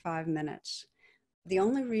 1.5 minutes. The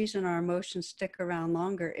only reason our emotions stick around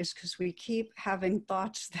longer is because we keep having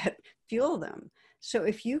thoughts that fuel them. So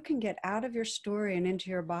if you can get out of your story and into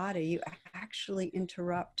your body, you actually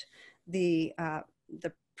interrupt the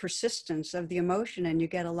persistence of the emotion, and you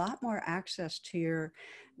get a lot more access to your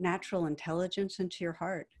natural intelligence and to your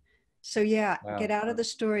heart. So yeah, wow. Get out of the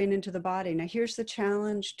story and into the body. Now here's the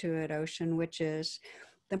challenge to it, Ocean, which is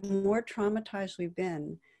the more traumatized we've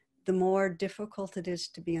been, the more difficult it is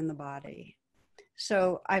to be in the body.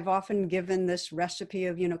 So I've often given this recipe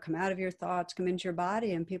of, come out of your thoughts, come into your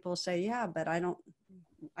body. And people say, yeah, but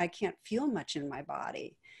I can't feel much in my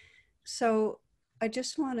body. So I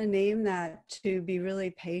just want to name that, to be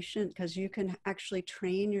really patient, because you can actually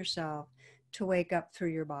train yourself to wake up through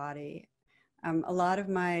your body. A lot of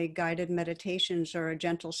my guided meditations are a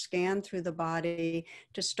gentle scan through the body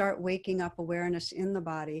to start waking up awareness in the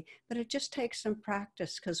body. But it just takes some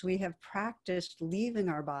practice, because we have practiced leaving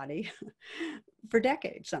our body for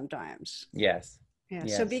decades sometimes. Yes. Yeah.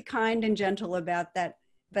 Yes. So be kind and gentle about that.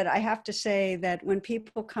 But I have to say that when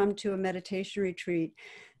people come to a meditation retreat,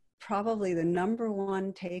 probably the number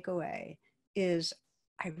one takeaway is,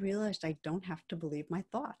 I realized I don't have to believe my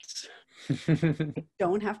thoughts. I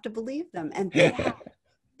don't have to believe them. And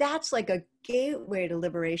that's like a gateway to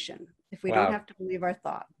liberation, if we don't have to believe our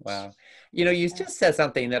thoughts. Wow. You just said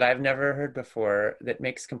something that I've never heard before that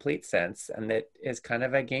makes complete sense, and that is kind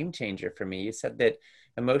of a game changer for me. You said that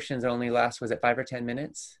emotions only last, was it 5 or 10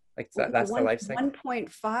 minutes? Like that's the life cycle?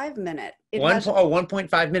 1.5 minute.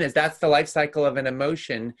 1.5 minutes. That's the life cycle of an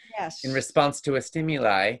emotion. Yes. In response to a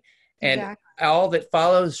stimuli. And exactly. all that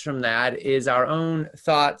follows from that is our own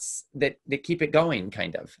thoughts that keep it going,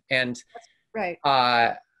 kind of. And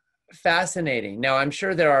right. Fascinating. Now, I'm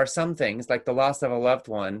sure there are some things, like the loss of a loved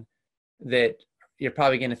one, that you're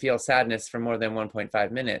probably going to feel sadness for more than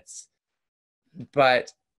 1.5 minutes.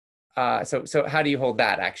 But so how do you hold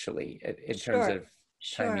that, actually, in terms of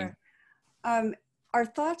timing? Our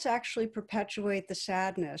thoughts actually perpetuate the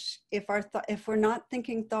sadness. If we're not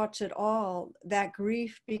thinking thoughts at all, that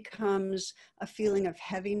grief becomes a feeling of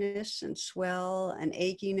heaviness and swell and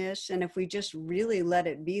achiness. And if we just really let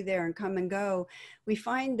it be there and come and go, we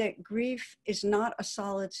find that grief is not a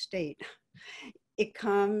solid state. It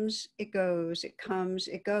comes, it goes, it comes,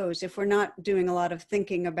 it goes. If we're not doing a lot of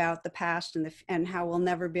thinking about the past and how we'll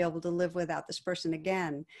never be able to live without this person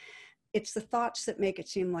again, it's the thoughts that make it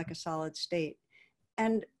seem like a solid state.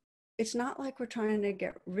 And it's not like we're trying to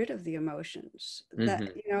get rid of the emotions. That,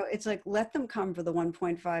 Mm-hmm. it's like, let them come for the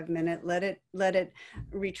 1.5 minute, let it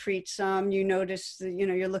retreat some. You notice that,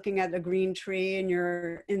 you're looking at a green tree and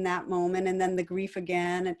you're in that moment, and then the grief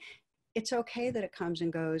again. And it's okay that it comes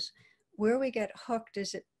and goes. Where we get hooked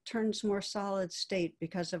is it turns more solid state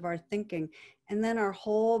because of our thinking. And then our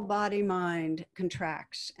whole body mind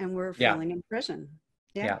contracts and we're Yeah. feeling in prison.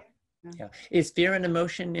 Yeah. Yeah. Yeah. Is fear an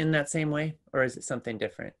emotion in that same way, or is it something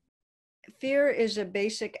different? Fear is a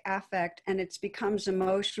basic affect, and it becomes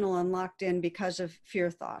emotional and locked in because of fear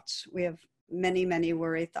thoughts. We have many, many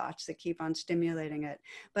worry thoughts that keep on stimulating it.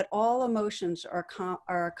 But all emotions are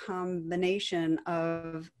a combination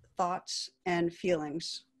of thoughts and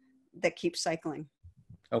feelings that keep cycling.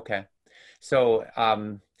 Okay. So,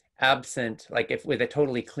 absent, like if with a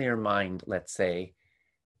totally clear mind, let's say,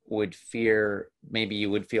 would fear, maybe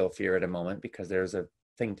you would feel fear at a moment because there's a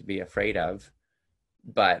thing to be afraid of.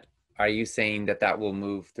 But are you saying that that will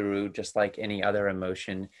move through just like any other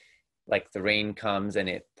emotion? Like the rain comes and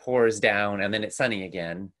it pours down and then it's sunny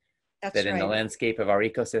again, that That's in the right. landscape of our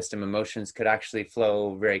ecosystem, emotions could actually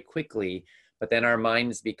flow very quickly, but then our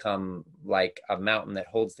minds become like a mountain that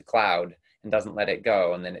holds the cloud and doesn't let it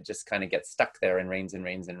go. And then it just kind of gets stuck there and rains and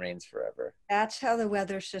rains and rains forever. That's how the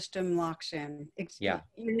weather system locks in. Yeah.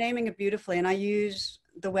 You're naming it beautifully, and I use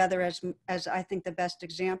the weather as I think the best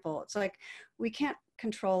example. It's like we can't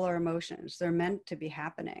control our emotions; they're meant to be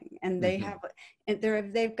happening, and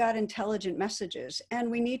Mm-hmm. they've got intelligent messages, and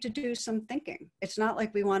we need to do some thinking. It's not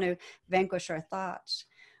like we want to vanquish our thoughts,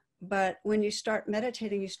 but when you start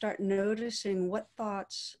meditating, you start noticing what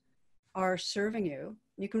thoughts are serving you.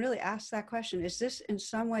 You can really ask that question. Is this in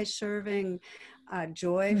some way serving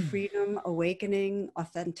joy, freedom, awakening,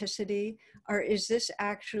 authenticity? Or is this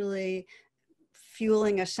actually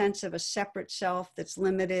fueling a sense of a separate self that's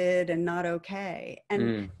limited and not okay?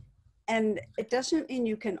 Mm. And it doesn't mean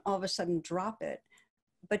you can all of a sudden drop it,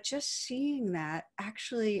 but just seeing that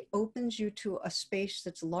actually opens you to a space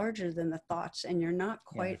that's larger than the thoughts, and you're not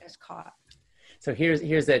Yeah. quite as caught. So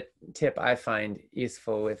here's a tip I find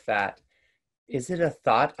useful with that. Is it a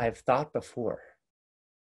thought I've thought before?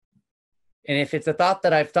 And if it's a thought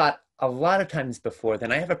that I've thought a lot of times before,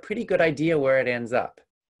 then I have a pretty good idea where it ends up.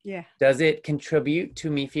 Yeah. Does it contribute to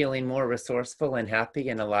me feeling more resourceful and happy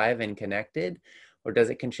and alive and connected? Or does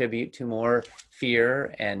it contribute to more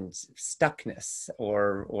fear and stuckness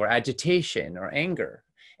or agitation or anger?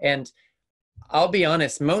 And I'll be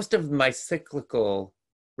honest, most of my cyclical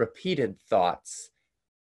repeated thoughts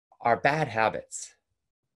are bad habits,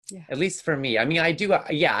 Yeah. at least for me. I mean, I do,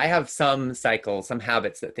 yeah, I have some cycles, some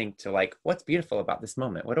habits that think to like, what's beautiful about this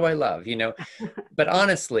moment? What do I love? But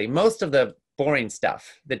honestly, most of the boring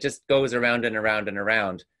stuff that just goes around and around and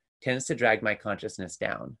around tends to drag my consciousness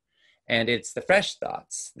down. And it's the fresh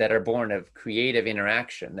thoughts that are born of creative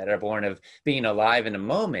interaction, that are born of being alive in a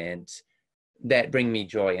moment, that bring me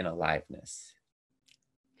joy and aliveness.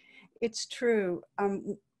 It's true.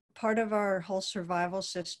 Part of our whole survival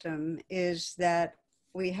system is that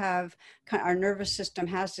we have our nervous system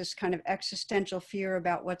has this kind of existential fear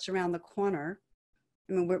about what's around the corner.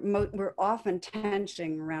 I mean, we're often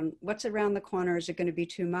tensing around what's around the corner. Is it going to be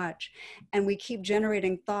too much? And we keep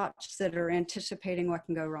generating thoughts that are anticipating what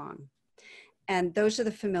can go wrong. And those are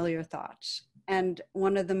the familiar thoughts. And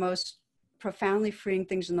one of the most profoundly freeing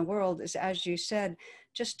things in the world is, as you said,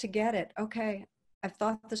 just to get it. Okay, I've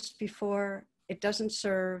thought this before, it doesn't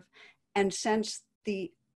serve. And sense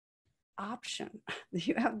the option,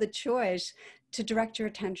 you have the choice to direct your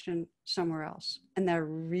attention somewhere else. And there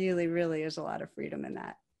really, really is a lot of freedom in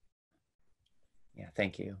that. Yeah,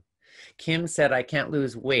 thank you. Kim said, I can't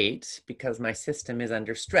lose weight because my system is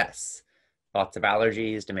under stress. Lots of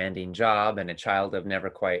allergies, demanding job, and a childhood of never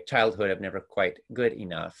quite good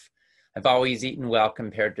enough. I've always eaten well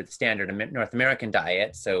compared to the standard North American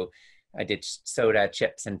diet, so I ditched soda,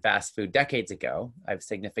 chips, and fast food decades ago. I've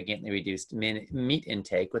significantly reduced meat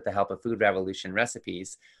intake with the help of Food Revolution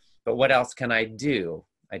recipes. But what else can I do?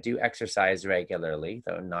 I do exercise regularly,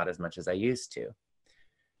 though not as much as I used to.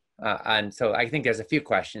 And so I think there's a few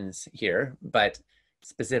questions here, but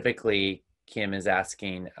specifically, Kim is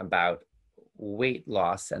asking about weight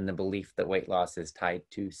loss and the belief that weight loss is tied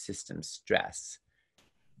to system stress.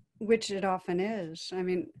 Which it often is. I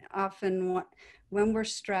mean, often when we're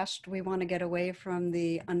stressed, we want to get away from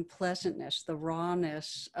the unpleasantness, the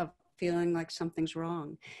rawness of feeling like something's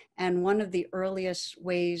wrong. And one of the earliest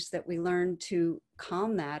ways that we learn to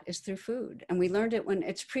calm that is through food. And we learned it when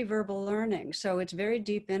it's pre-verbal learning. So it's very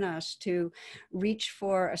deep in us to reach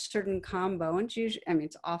for a certain combo. And it's usually, I mean,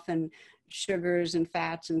 it's often sugars and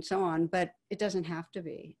fats and so on, but it doesn't have to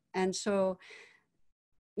be. And so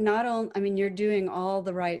not only, I mean, you're doing all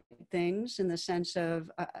the right things in the sense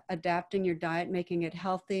of adapting your diet, making it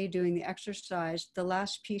healthy, doing the exercise. The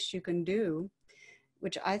last piece you can do,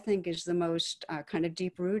 which I think is the most kind of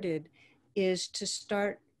deep rooted, is to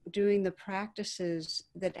start doing the practices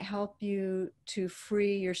that help you to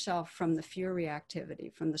free yourself from the fear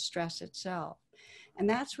reactivity, from the stress itself. And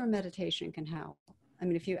that's where meditation can help. I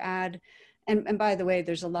mean, if you add, and by the way,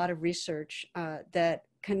 there's a lot of research that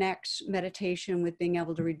connects meditation with being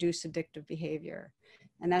able to reduce addictive behavior.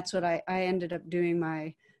 And that's what I ended up doing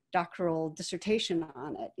my doctoral dissertation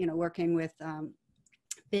on it, you know, working with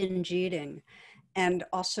binge eating. And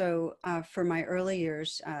also for my early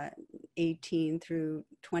years, 18 through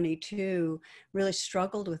 22, really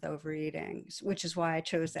struggled with overeating, which is why I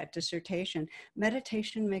chose that dissertation.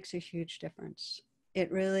 Meditation makes a huge difference.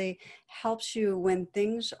 It really helps you when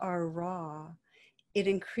things are raw. It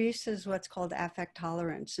increases what's called affect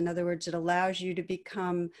tolerance. In other words, it allows you to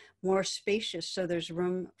become more spacious, so there's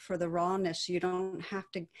room for the rawness. You don't have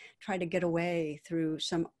to try to get away through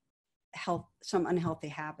some unhealthy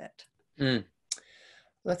habit. Mm.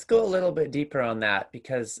 Let's go a little bit deeper on that,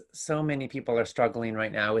 because so many people are struggling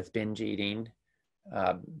right now with binge eating,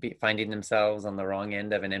 finding themselves on the wrong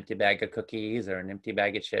end of an empty bag of cookies or an empty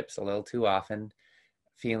bag of chips a little too often,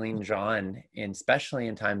 feeling drawn, especially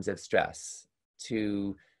in times of stress,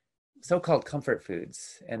 to so-called comfort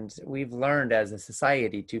foods. And we've learned as a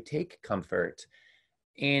society to take comfort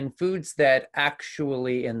in foods that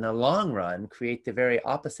actually, in the long run, create the very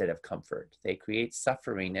opposite of comfort. They create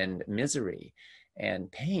suffering and misery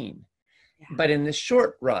and pain. Yeah. But in the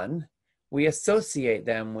short run, we associate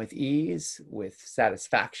them with ease, with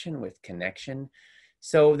satisfaction, with connection.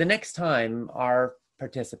 So the next time our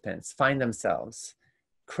participants find themselves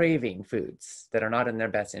craving foods that are not in their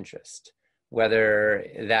best interest, whether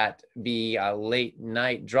that be a late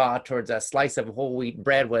night draw towards a slice of whole wheat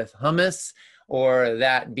bread with hummus, or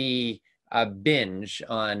that be a binge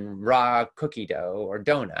on raw cookie dough or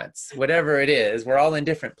donuts, whatever it is, we're all in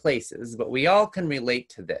different places, but we all can relate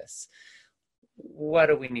to this. What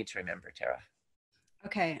do we need to remember, Tara?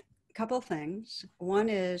 Okay, a couple things. One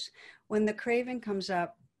is when the craving comes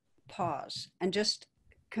up, pause and just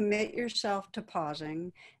commit yourself to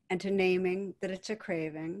pausing and to naming that it's a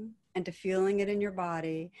craving and to feeling it in your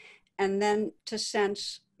body, and then to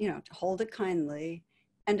sense, you know, to hold it kindly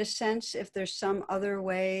and to sense if there's some other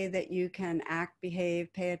way that you can act,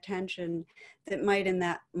 behave, pay attention that might in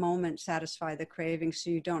that moment satisfy the craving, so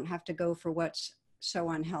you don't have to go for what's so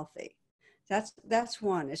unhealthy. That's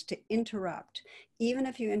one, is to interrupt. Even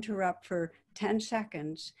if you interrupt for 10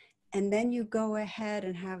 seconds and then you go ahead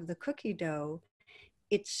and have the cookie dough,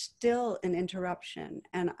 it's still an interruption.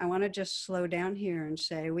 And I want to just slow down here and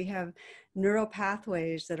say we have neural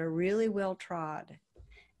pathways that are really well trod.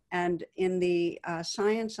 And in the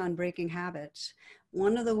science on breaking habits,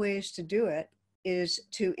 one of the ways to do it is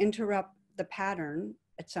to interrupt the pattern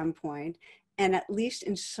at some point and at least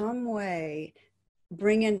in some way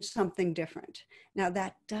bring in something different. Now,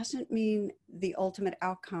 that doesn't mean the ultimate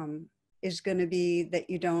outcome is going to be that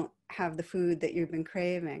you don't have the food that you've been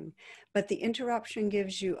craving, but the interruption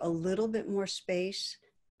gives you a little bit more space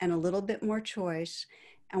and a little bit more choice.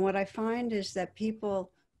 And what I find is that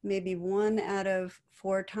people, maybe 1 out of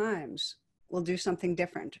 4 times, will do something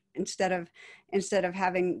different. Instead of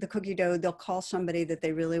having the cookie dough, they'll call somebody that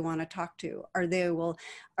they really want to talk to, or they'll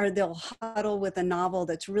huddle with a novel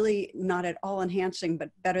that's really not at all enhancing, but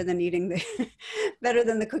better than eating the better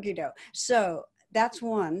than the cookie dough. So that's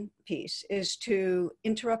one piece, is to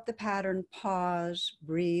interrupt the pattern, pause,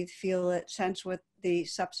 breathe, feel it, sense what the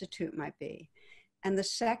substitute might be. And the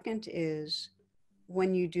second is,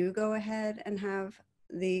 when you do go ahead and have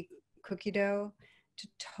the cookie dough, to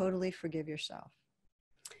totally forgive yourself.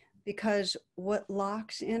 Because what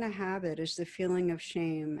locks in a habit is the feeling of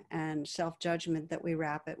shame and self-judgment that we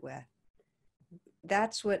wrap it with.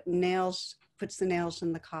 That's what puts the nails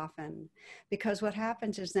in the coffin. Because what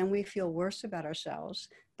happens is then we feel worse about ourselves.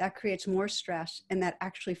 That creates more stress, and that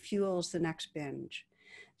actually fuels the next binge.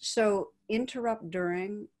 So interrupt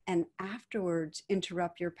during, and afterwards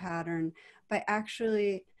interrupt your pattern by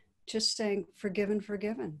actually just saying,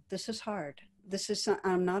 forgiven. This is hard.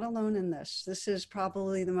 I'm not alone in this. This is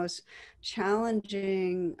probably the most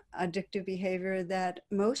challenging addictive behavior that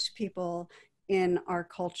most people in our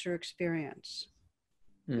culture experience.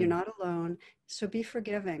 You're not alone. So be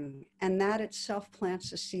forgiving. And that itself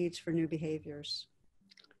plants the seeds for new behaviors.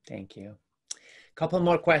 Thank you. A couple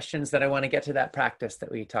more questions that I want to get to that practice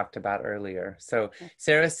that we talked about earlier. So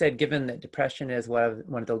Sarah said, given that depression is one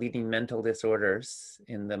of the leading mental disorders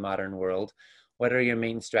in the modern world, what are your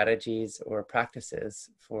main strategies or practices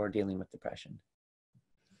for dealing with depression?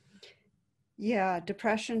 Yeah,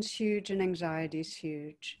 depression's huge and anxiety's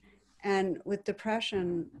huge. And with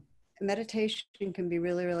depression, meditation can be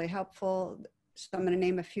really, really helpful. So I'm going to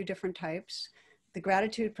name a few different types. The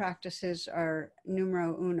gratitude practices are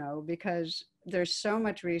numero uno because there's so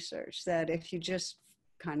much research that if you just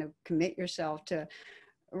kind of commit yourself to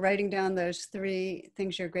writing down those 3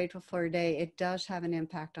 things you're grateful for a day, it does have an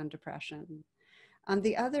impact on depression.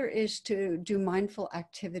 The other is to do mindful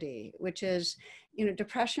activity, which is,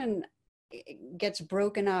 depression gets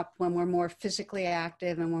broken up when we're more physically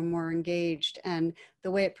active and we're more engaged. And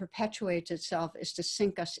the way it perpetuates itself is to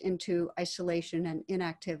sink us into isolation and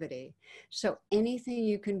inactivity. So anything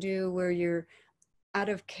you can do where you're out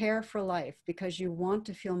of care for life because you want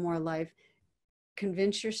to feel more life,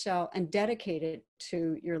 convince yourself and dedicate it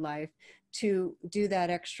to your life to do that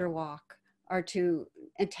extra walk or to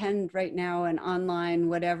attend right now an online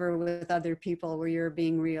whatever with other people where you're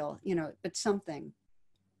being real, but something.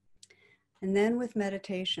 And then with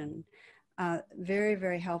meditation, very,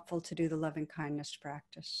 very helpful to do the loving kindness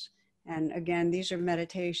practice. And again, these are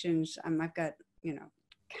meditations. I've got,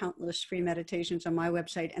 countless free meditations on my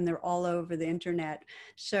website, and they're all over the internet.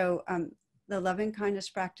 So the loving kindness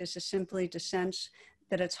practice is simply to sense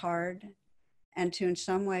that it's hard and to in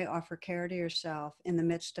some way offer care to yourself in the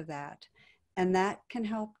midst of that. And that can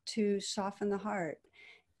help to soften the heart.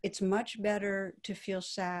 It's much better to feel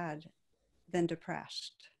sad than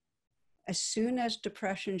depressed. As soon as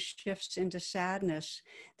depression shifts into sadness,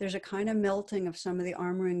 there's a kind of melting of some of the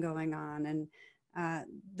armoring going on. And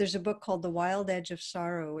there's a book called The Wild Edge of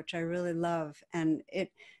Sorrow, which I really love. And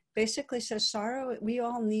it basically says sorrow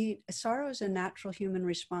is a natural human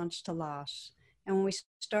response to loss. And when we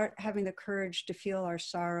start having the courage to feel our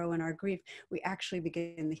sorrow and our grief, we actually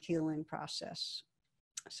begin the healing process.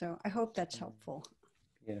 So I hope that's helpful.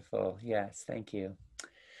 Beautiful. Yes, thank you.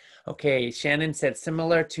 Okay, Shannon said,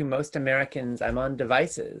 similar to most Americans, I'm on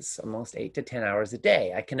devices almost 8 to 10 hours a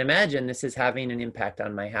day. I can imagine this is having an impact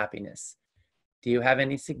on my happiness. Do you have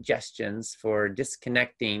any suggestions for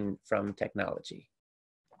disconnecting from technology?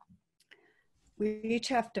 We each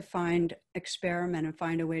have to experiment and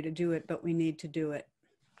find a way to do it, but we need to do it.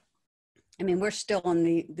 I mean, we're still in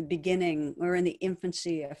the beginning. We're in the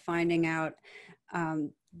infancy of finding out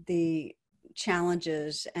the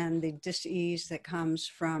challenges and the dis-ease that comes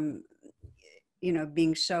from,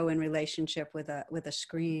 being so in relationship with a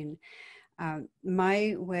screen.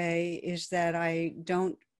 My way is that I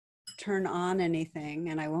don't turn on anything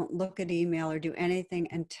and I won't look at email or do anything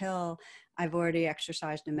until I've already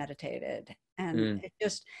exercised and meditated. And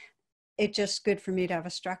it's just good for me to have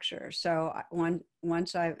a structure. So and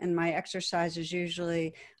my exercise is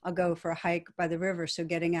usually I'll go for a hike by the river. So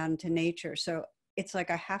getting out into nature. So it's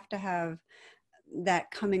like I have to have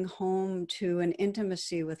that coming home to an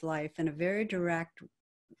intimacy with life in a very direct,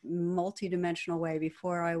 multidimensional way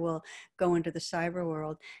before I will go into the cyber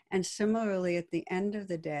world. And similarly, at the end of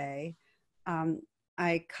the day,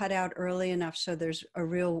 I cut out early enough so there's a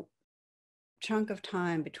real chunk of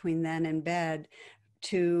time between then and bed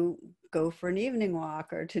to go for an evening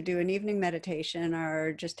walk or to do an evening meditation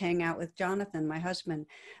or just hang out with Jonathan, my husband,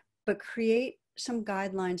 but create some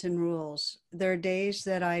guidelines and rules. There are days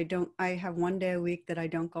that I have 1 day a week that I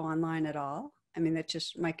don't go online at all. I mean, that's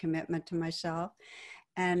just my commitment to myself.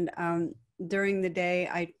 And during the day,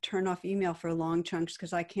 I turn off email for long chunks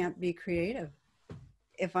because I can't be creative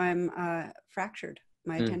if I'm fractured.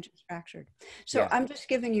 My attention's fractured. So yeah. I'm just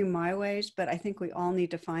giving you my ways, but I think we all need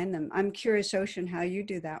to find them. I'm curious, Ocean, how you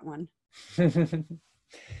do that one.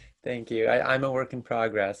 Thank you. I'm a work in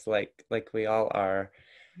progress, like we all are.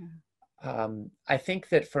 I think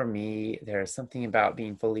that for me, there's something about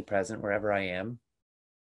being fully present wherever I am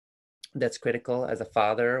that's critical. As a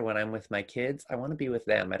father, when I'm with my kids, I want to be with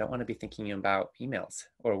them. I don't want to be thinking about emails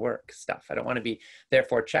or work stuff. I don't want to be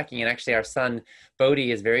therefore checking. And actually our son,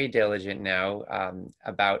 Bodhi, is very diligent now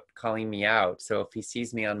about calling me out. So if he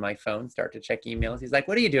sees me on my phone, start to check emails, he's like,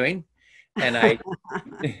 what are you doing? And I...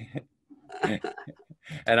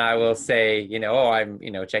 And I will say, oh, I'm,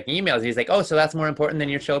 checking emails. And he's like, oh, so that's more important than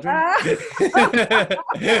your children? I'm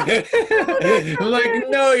like,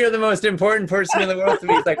 no, you're the most important person in the world to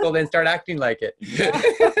me. He's like, well, then start acting like it.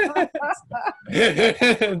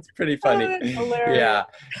 It's pretty funny. Yeah,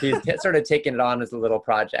 he's sort of taken it on as a little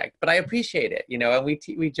project, but I appreciate it, and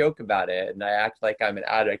we joke about it, and I act like I'm an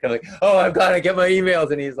addict. I'm like, oh, I've got to get my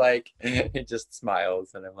emails. And he's like, he just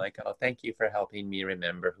smiles. And I'm like, oh, thank you for helping me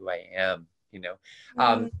remember who I am.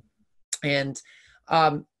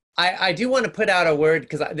 I do want to put out a word,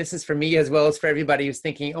 because this is for me as well as for everybody who's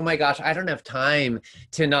thinking, oh my gosh, I don't have time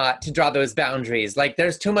to draw those boundaries. Like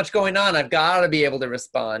there's too much going on. I've got to be able to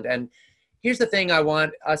respond. And here's the thing I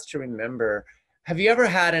want us to remember. Have you ever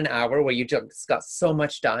had an hour where you just got so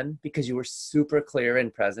much done because you were super clear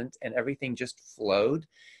and present and everything just flowed?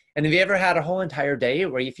 And have you ever had a whole entire day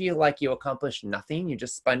where you feel like you accomplished nothing, you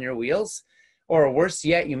just spun your wheels? Or worse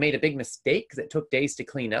yet, you made a big mistake because it took days to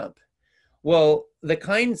clean up? Well, the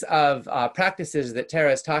kinds of practices that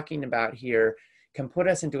Tara is talking about here can put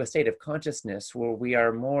us into a state of consciousness where we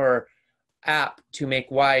are more apt to make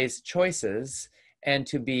wise choices and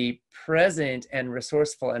to be present and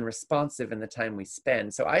resourceful and responsive in the time we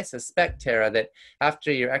spend. So I suspect, Tara, that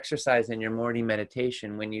after your exercise and your morning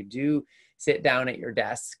meditation, when you do sit down at your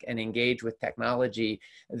desk and engage with technology,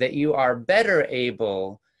 that you are better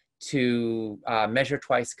able to measure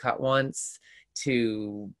twice, cut once,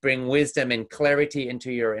 to bring wisdom and clarity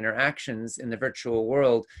into your interactions in the virtual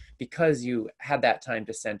world because you had that time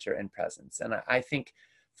to center and presence. And I think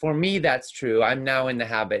for me, that's true. I'm now in the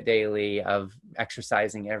habit daily of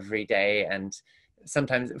exercising every day and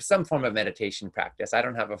sometimes some form of meditation practice. I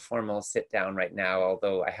don't have a formal sit down right now,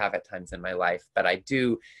 although I have at times in my life, but I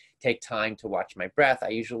do take time to watch my breath. I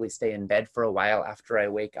usually stay in bed for a while after I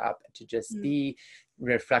wake up to just be,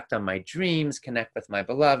 reflect on my dreams, connect with my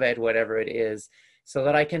beloved, whatever it is, so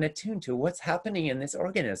that I can attune to what's happening in this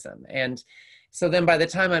organism. And so then by the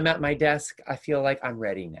time I'm at my desk, I feel like I'm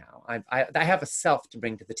ready now. I have a self to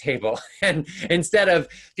bring to the table, and instead of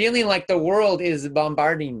feeling like the world is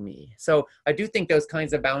bombarding me. So I do think those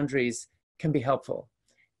kinds of boundaries can be helpful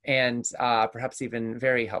and perhaps even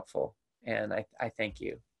very helpful. And I thank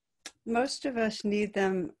you. Most of us need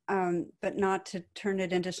them, but not to turn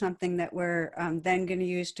it into something that we're then going to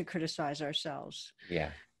use to criticize ourselves.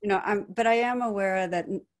 Yeah. But I am aware that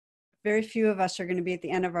very few of us are going to be at the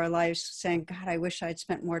end of our lives saying, God, I wish I'd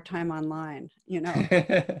spent more time online,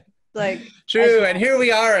 like. True. And here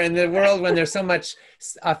we are in the world when there's so much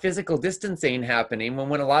physical distancing happening,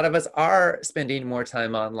 when a lot of us are spending more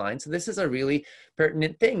time online. So this is a really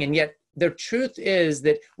pertinent thing. And yet the truth is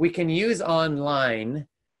that we can use online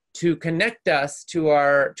to connect us to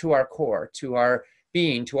our core, to our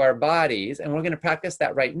being, to our bodies. And we're going to practice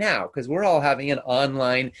that right now because we're all having an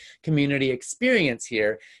online community experience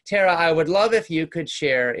here. Tara, I would love if you could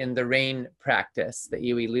share in the RAIN practice that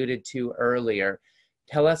you alluded to earlier.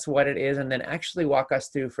 Tell us what it is and then actually walk us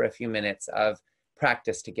through for a few minutes of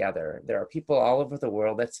practice together. There are people all over the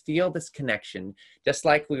world that feel this connection, just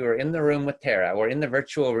like we were in the room with Tara. We're in the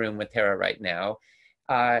virtual room with Tara right now.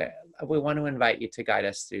 We want to invite you to guide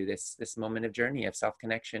us through this moment of journey of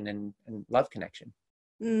self-connection and love connection.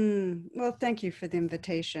 Well, thank you for the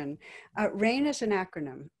invitation. RAIN is an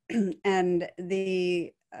acronym, and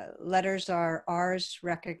the letters are R is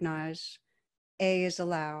recognize, A is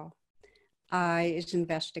allow, I is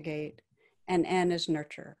investigate, and N is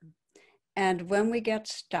nurture. And when we get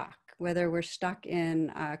stuck, whether we're stuck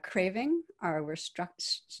in craving, or we're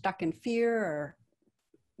stuck in fear, or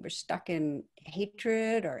we're stuck in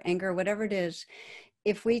hatred or anger, whatever it is,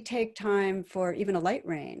 if we take time for even a light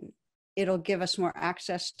rain, it'll give us more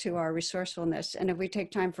access to our resourcefulness. And if we take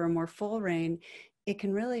time for a more full rain, it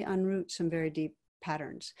can really unroot some very deep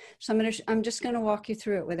patterns. So I'm just going to walk you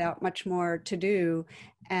through it without much more to do,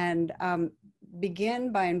 and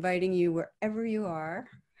begin by inviting you wherever you are,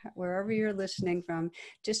 wherever you're listening from,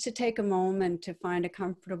 just to take a moment to find a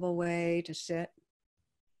comfortable way to sit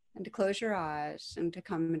and to close your eyes and to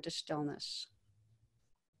come into stillness.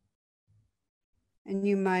 And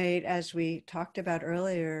you might, as we talked about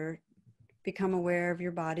earlier, become aware of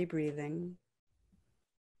your body breathing.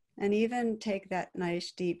 And even take that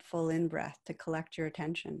nice, deep, full in-breath to collect your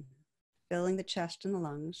attention, filling the chest and the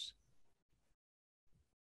lungs.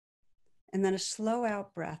 And then a slow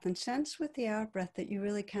out breath, and sense with the out breath that you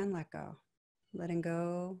really can let go. Letting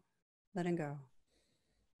go, letting go.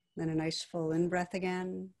 Then a nice full in-breath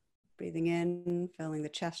again, breathing in, filling the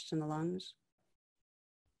chest and the lungs.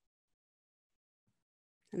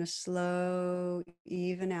 And a slow,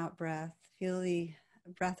 even out breath. Feel the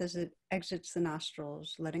breath as it exits the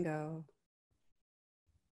nostrils, letting go.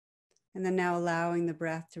 And then now allowing the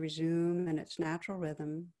breath to resume in its natural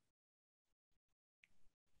rhythm.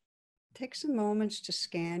 Take some moments to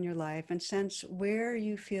scan your life and sense where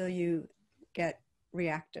you feel you get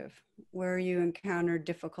reactive, where you encounter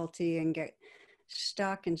difficulty and get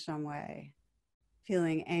stuck in some way,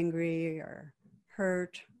 feeling angry or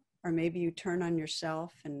hurt, or maybe you turn on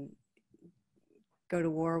yourself and go to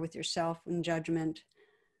war with yourself in judgment,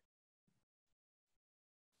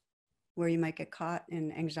 where you might get caught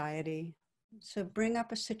in anxiety. So bring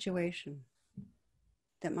up a situation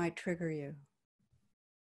that might trigger you.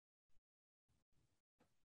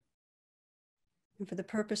 And for the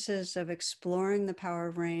purposes of exploring the power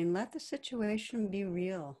of RAIN, let the situation be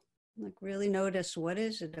real. Like really notice, what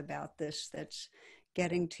is it about this that's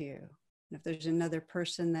getting to you? And if there's another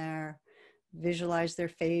person there, visualize their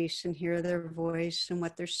face and hear their voice and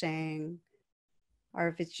what they're saying. Or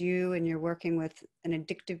if it's you and you're working with an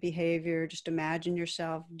addictive behavior, just imagine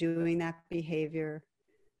yourself doing that behavior,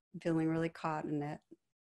 feeling really caught in it,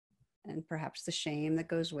 and perhaps the shame that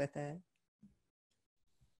goes with it.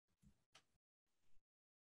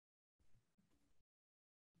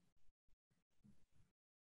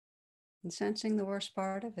 And sensing the worst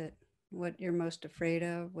part of it, what you're most afraid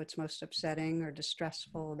of, what's most upsetting or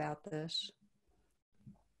distressful about this.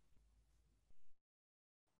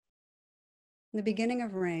 The beginning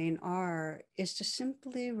of rain, R, is to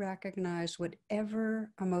simply recognize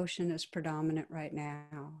whatever emotion is predominant right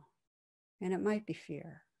now. And it might be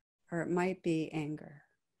fear, or it might be anger,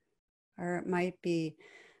 or it might be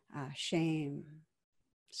shame,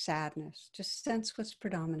 sadness. Just sense what's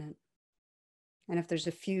predominant. And if there's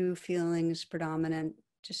a few feelings predominant,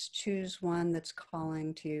 just choose one that's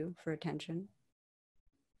calling to you for attention.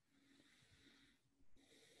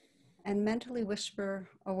 And mentally whisper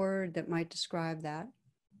a word that might describe that.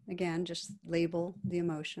 Again, just label the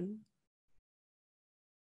emotion.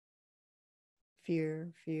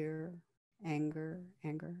 Fear, fear, anger,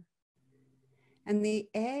 anger. And the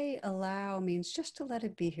A, allow, means just to let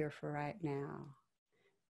it be here for right now.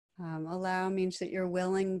 Allow means that you're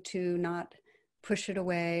willing to not push it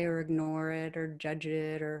away or ignore it or judge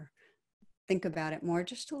it or think about it more,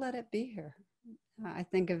 just to let it be here. I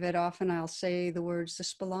think of it often, I'll say the words,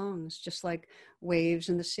 this belongs, just like waves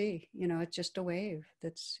in the sea. You know, it's just a wave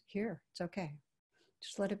that's here. It's okay.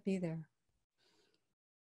 Just let it be there.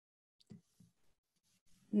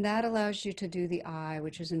 And that allows you to do the I,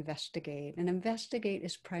 which is investigate. And investigate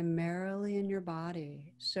is primarily in your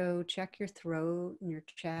body. So check your throat and your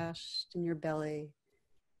chest and your belly.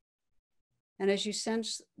 And as you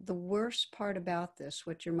sense the worst part about this,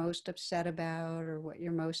 what you're most upset about or what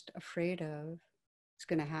you're most afraid of is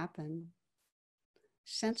going to happen,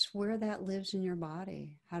 sense where that lives in your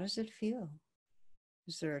body. How does it feel?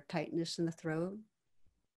 Is there a tightness in the throat?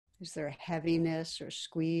 Is there a heaviness or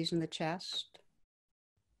squeeze in the chest?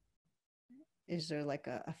 Is there like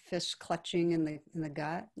a fist clutching in the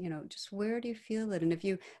gut? You know, just where do you feel it? And if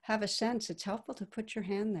you have a sense, it's helpful to put your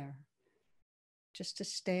hand there, just to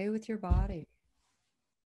stay with your body.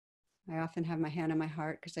 I often have my hand on my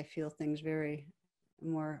heart because I feel things very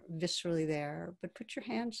more viscerally there, but put your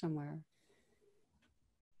hand somewhere.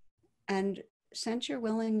 And sense your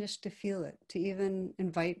willingness to feel it, to even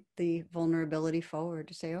invite the vulnerability forward,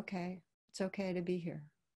 to say, okay, it's okay to be here.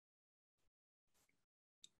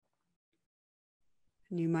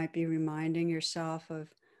 And you might be reminding yourself of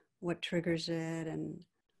what triggers it and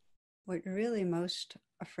what you're really most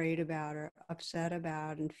afraid about or upset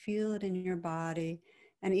about, and feel it in your body,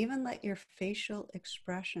 and even let your facial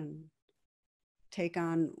expression take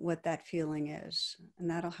on what that feeling is. And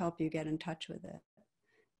that'll help you get in touch with it.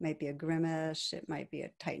 It might be a grimace, it might be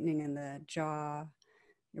a tightening in the jaw,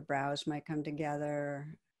 your brows might come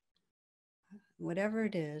together, whatever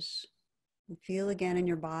it is. And feel again in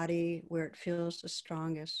your body where it feels the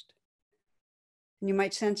strongest. And you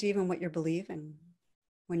might sense even what you're believing.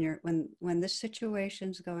 When this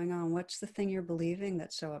situation's going on, what's the thing you're believing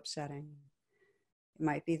that's so upsetting? It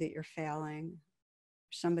might be that you're failing,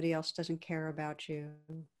 somebody else doesn't care about you,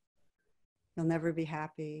 you'll never be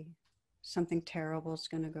happy, something terrible is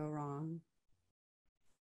going to go wrong.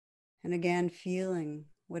 And again, feeling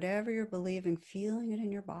whatever you're believing, feeling it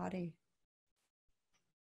in your body.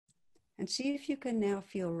 And see if you can now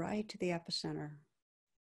feel right to the epicenter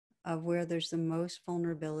of where there's the most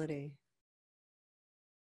vulnerability.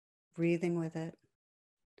 Breathing with it.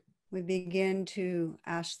 We begin to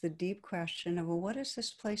ask the deep question of, well, what does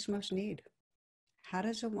this place most need? How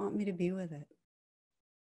does it want me to be with it?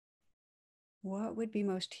 What would be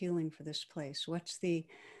most healing for this place? What's the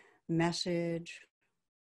message?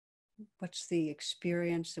 What's the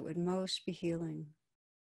experience that would most be healing?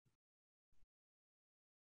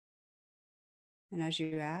 And as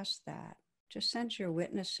you ask that, just sense you're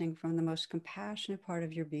witnessing from the most compassionate part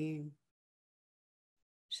of your being,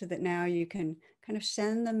 so that now you can kind of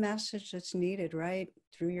send the message that's needed right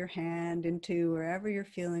through your hand into wherever you're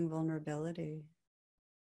feeling vulnerability.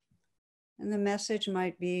 And the message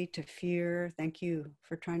might be to fear, thank you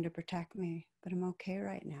for trying to protect me, but I'm okay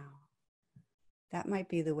right now. That might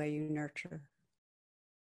be the way you nurture.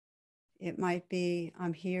 It might be,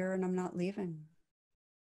 I'm here and I'm not leaving.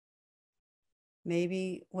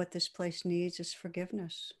 Maybe what this place needs is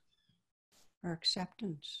forgiveness or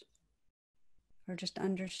acceptance or just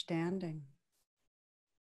understanding.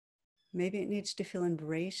 Maybe it needs to feel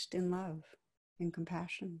embraced in love, in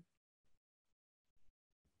compassion.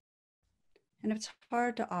 And if it's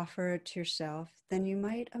hard to offer it to yourself, then you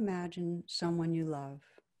might imagine someone you love.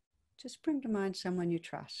 Just bring to mind someone you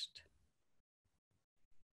trust.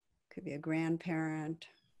 Could be a grandparent,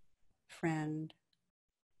 friend,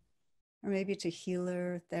 or maybe it's a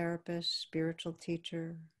healer, therapist, spiritual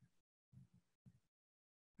teacher.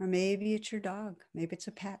 Or maybe it's your dog. Maybe it's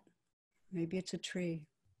a pet. Maybe it's a tree.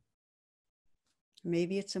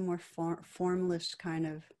 Maybe it's a more formless kind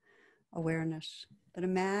of awareness. But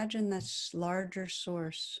imagine this larger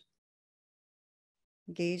source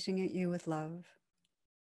gazing at you with love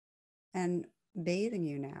and bathing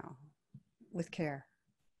you now with care.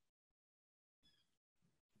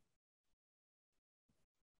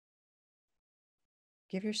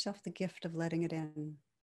 Give yourself the gift of letting it in.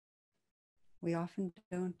 We often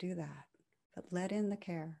don't do that, but let in the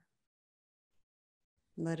care.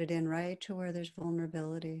 Let it in right to where there's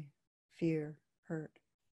vulnerability, fear, hurt.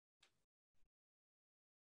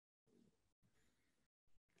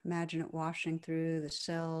 Imagine it washing through the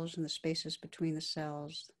cells and the spaces between the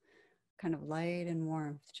cells, kind of light and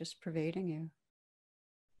warmth, just pervading you.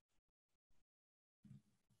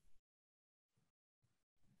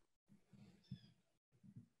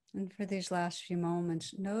 And for these last few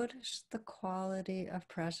moments, notice the quality of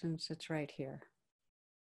presence that's right here.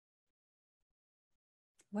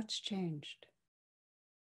 What's changed?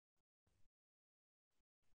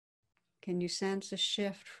 Can you sense a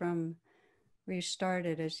shift from where you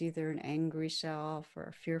started as either an angry self or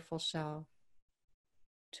a fearful self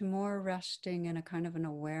to more resting in a kind of an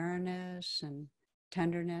awareness and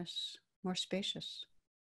tenderness, more spacious,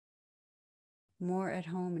 more at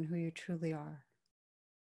home in who you truly are?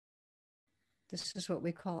 This is what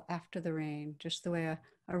we call after the rain, just the way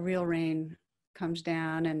a real rain comes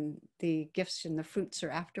down and the gifts and the fruits are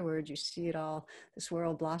afterwards. You see it all, this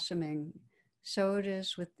world blossoming. So it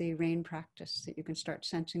is with the rain practice, that you can start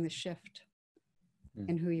sensing the shift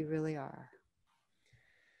in who you really are.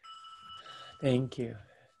 Thank you.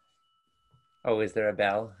 Oh, is there a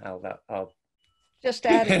bell? I'll just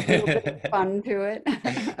adding a little bit of fun to it.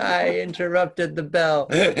 I interrupted the bell.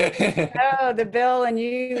 Oh, the bell and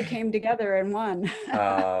you came together in one.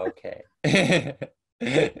 Oh, okay.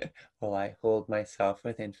 Well, I hold myself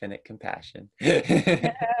with infinite compassion.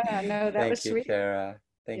 Yeah, no, that was Thank you, sweet. Tara.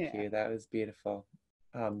 Thank Yeah. you. That was beautiful.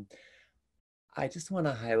 Um, I just want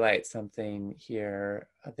to highlight something here.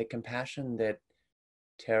 The compassion that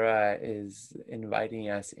Tara is inviting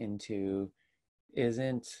us into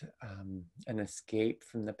isn't an escape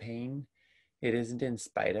from the pain. It isn't in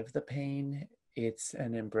spite of the pain. It's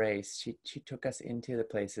an embrace. She took us into the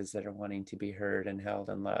places that are wanting to be heard and held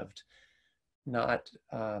and loved, not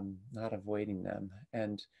avoiding them.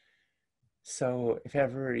 And so if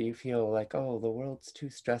ever you feel like, oh, the world's too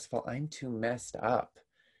stressful, I'm too messed up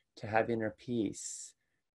to have inner peace,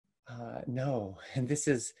 no. And this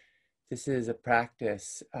is a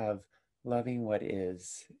practice of loving what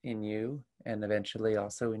is in you and eventually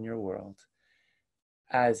also in your world,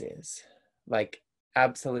 as is, like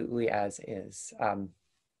absolutely as is.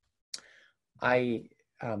 I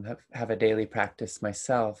have a daily practice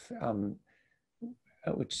myself,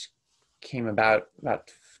 which came about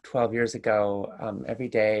 12 years ago. Every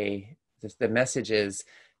day, the message is,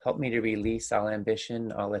 help me to release all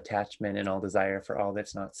ambition, all attachment, and all desire for all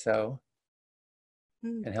that's not so,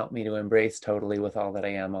 and help me to embrace totally with all that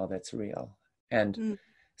I am, all that's real. And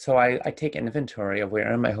so I take inventory of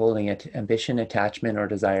where am I holding it, ambition, attachment, or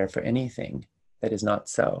desire for anything that is not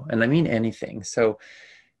so. And I mean anything. So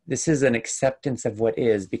this is an acceptance of what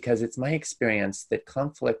is, because it's my experience that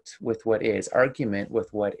conflict with what is, argument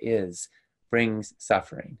with what is, brings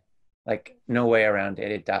suffering. Like no way around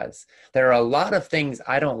it, it does. There are a lot of things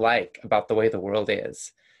I don't like about the way the world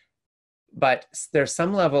is, but there's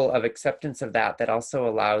some level of acceptance of that that also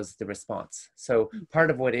allows the response. So part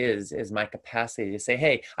of what is my capacity to say,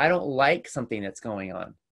 hey, I don't like something that's going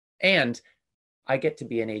on, and I get to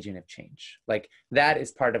be an agent of change. Like that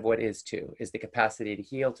is part of what is too, is the capacity to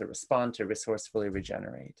heal, to respond, to resourcefully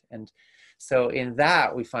regenerate. And so in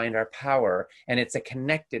that we find our power, and it's a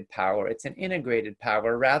connected power. It's an integrated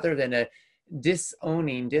power rather than a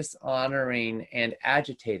disowning, dishonoring, and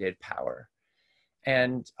agitated power.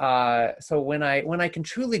 And so when I can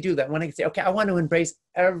truly do that, when I can say, okay, I want to embrace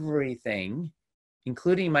everything,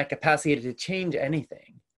 including my capacity to change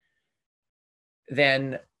anything,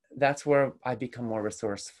 then that's where I become more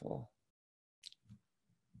resourceful.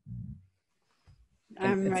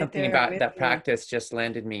 And I'm right something there about with that you. practice just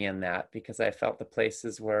landed me in that, because I felt the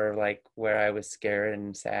places where I was scared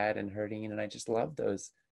and sad and hurting, and I just loved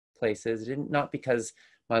those places. It didn't, not because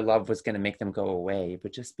my love was going to make them go away,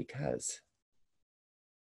 but just because.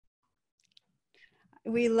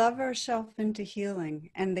 We love ourselves into healing,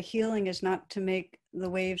 and the healing is not to make the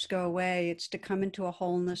waves go away. It's to come into a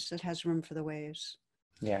wholeness that has room for the waves.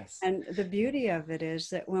 Yes. And the beauty of it is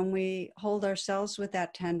that when we hold ourselves with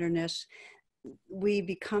that tenderness, we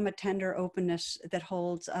become a tender openness that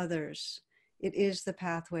holds others. It is the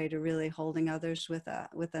pathway to really holding others with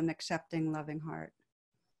an accepting, loving heart.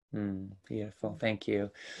 Beautiful. Thank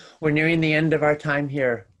you. We're nearing the end of our time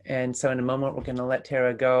here. And so in a moment, we're going to let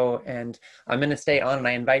Tara go. And I'm going to stay on, and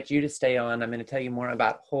I invite you to stay on. I'm going to tell you more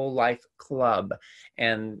about Whole Life Club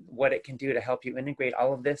and what it can do to help you integrate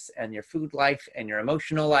all of this and your food life and your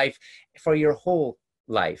emotional life for your whole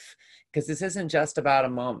life. Because this isn't just about a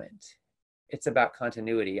moment. It's about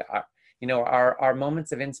continuity. Our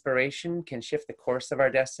moments of inspiration can shift the course of our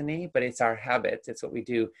destiny, but it's our habits. It's what we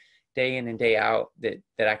do day in and day out that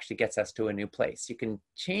actually gets us to a new place. You can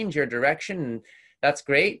change your direction, and that's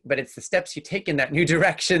great, but it's the steps you take in that new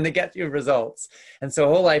direction that get you results. And so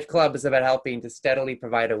Whole Life Club is about helping to steadily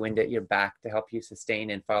provide a wind at your back to help you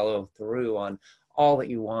sustain and follow through on all that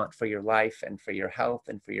you want for your life and for your health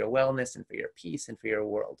and for your wellness and for your peace and for your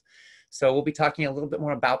world. So we'll be talking a little bit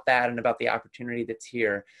more about that and about the opportunity that's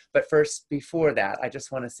here. But first, before that, I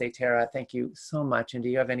just want to say, Tara, thank you so much. And do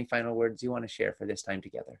you have any final words you want to share for this time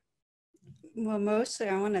together? Well, mostly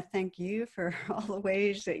I want to thank you for all the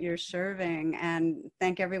ways that you're serving, and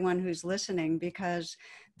thank everyone who's listening, because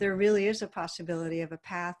there really is a possibility of a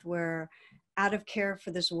path where, out of care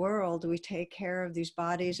for this world, we take care of these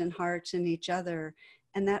bodies and hearts and each other.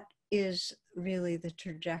 And that is really the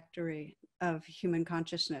trajectory of human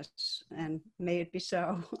consciousness. And may it be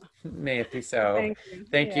so. May it be so. Thank you.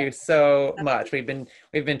 Thank Yeah. you so much. We've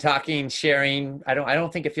been talking, sharing. I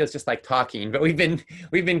don't think it feels just like talking, but we've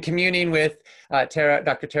been communing with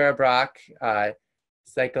Dr. Tara Brach,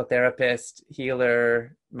 psychotherapist,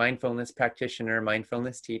 healer, mindfulness practitioner,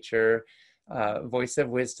 mindfulness teacher, voice of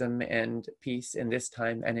wisdom and peace in this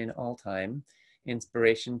time and in all time,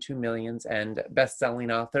 inspiration to millions, and best-selling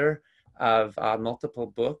author of multiple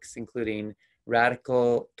books, including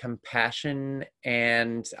Radical Compassion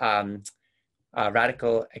and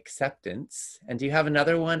Radical Acceptance. And do you have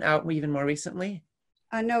another one out even more recently?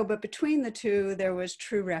 No, but between the two, there was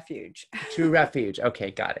True Refuge. True Refuge.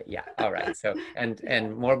 Okay, got it. Yeah. All right. So,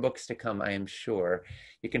 and more books to come, I am sure.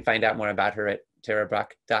 You can find out more about her at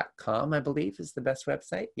tarabrach.com, I believe is the best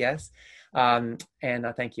website. Yes. And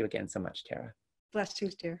thank you again so much, Tara.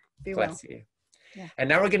 Blessings, dear. Be well. Bless you. Yeah. And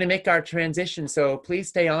now we're going to make our transition. So please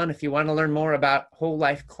stay on if you want to learn more about Whole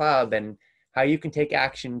Life Club and how you can take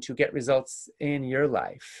action to get results in your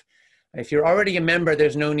life. If you're already a member,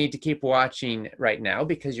 there's no need to keep watching right now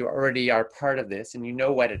because you already are part of this and you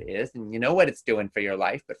know what it is and you know what it's doing for your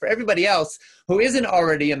life. But for everybody else who isn't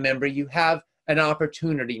already a member, you have an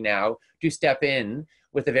opportunity now to step in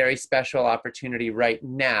with a very special opportunity right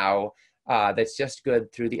now that's just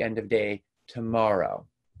good through the end of day tomorrow.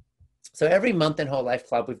 So every month in Whole Life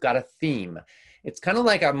Club, we've got a theme. It's kind of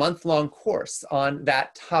like a month-long course on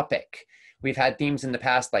that topic. We've had themes in the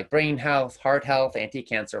past like brain health, heart health,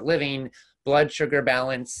 anti-cancer living, blood sugar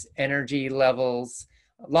balance, energy levels,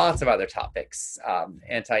 lots of other topics,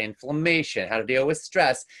 anti-inflammation, how to deal with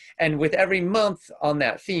stress. And with every month on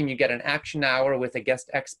that theme, you get an action hour with a guest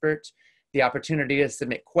expert, the opportunity to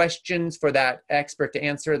submit questions for that expert to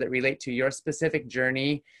answer that relate to your specific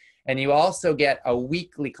journey. And you also get a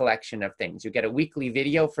weekly collection of things. You get a weekly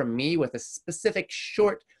video from me with a specific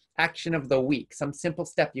short action of the week, some simple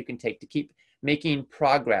step you can take to keep making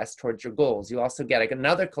progress towards your goals. You also get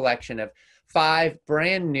another collection of 5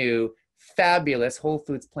 brand new, fabulous whole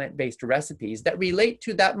foods plant-based recipes that relate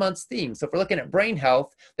to that month's theme. So if we're looking at brain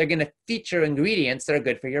health, they're going to feature ingredients that are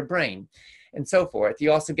good for your brain and so forth.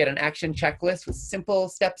 You also get an action checklist with simple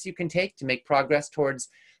steps you can take to make progress towards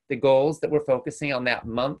the goals that we're focusing on that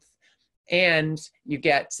month. And you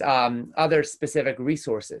get other specific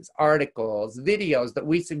resources, articles, videos that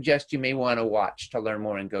we suggest you may want to watch to learn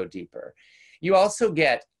more and go deeper. You also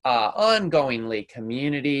get ongoingly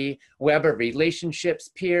community, web of relationships,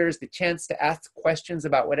 peers, the chance to ask questions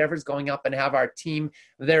about whatever's going up and have our team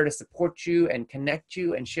there to support you and connect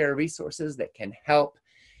you and share resources that can help.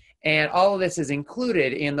 And all of this is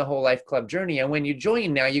included in the Whole Life Club journey. And when you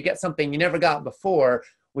join now, you get something you never got before,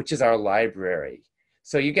 which is our library.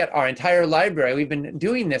 So you get our entire library. We've been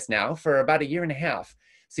doing this now for about 1.5 years.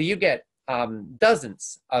 So you get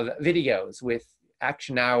dozens of videos with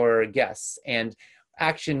action hour guests and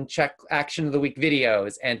action of the week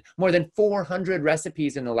videos and more than 400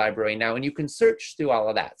 recipes in the library now. And you can search through all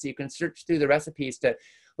of that. So you can search through the recipes to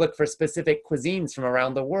look for specific cuisines from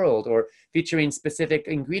around the world or featuring specific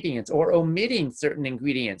ingredients or omitting certain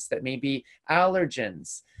ingredients that may be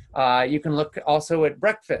allergens. You can look also at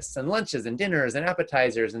breakfasts and lunches and dinners and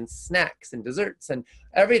appetizers and snacks and desserts, and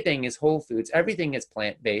everything is whole foods. Everything is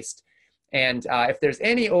plant-based. And if there's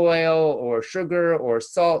any oil or sugar or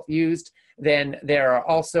salt used, then there are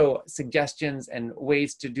also suggestions and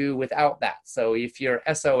ways to do without that. So if you're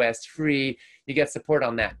SOS free, you get support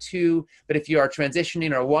on that too. But if you are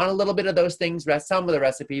transitioning or want a little bit of those things, some of the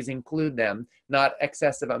recipes include them, not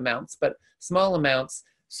excessive amounts, but small amounts,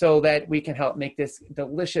 so that we can help make this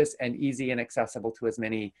delicious and easy and accessible to as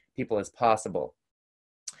many people as possible.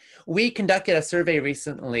 We conducted a survey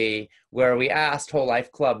recently where we asked Whole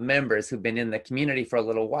Life Club members who've been in the community for a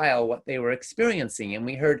little while what they were experiencing. And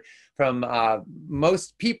we heard from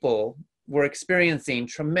most people were experiencing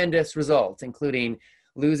tremendous results, including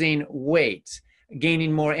losing weight,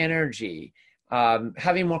 gaining more energy,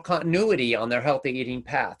 having more continuity on their healthy eating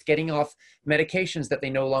path, getting off medications that they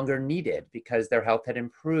no longer needed because their health had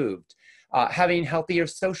improved, having healthier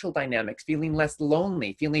social dynamics, feeling less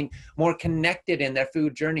lonely, feeling more connected in their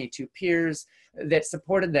food journey to peers that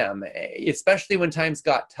supported them, especially when times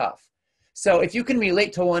got tough. So if you can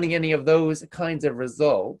relate to wanting any of those kinds of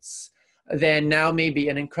results, then now may be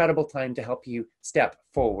an incredible time to help you step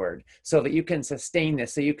forward so that you can sustain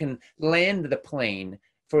this, so you can land the plane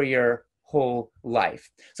for your whole life.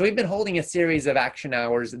 So we've been holding a series of action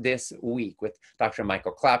hours this week with Dr.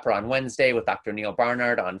 Michael Clapper on Wednesday, with Dr. Neil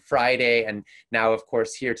Barnard on Friday, and now, of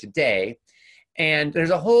course, here today. And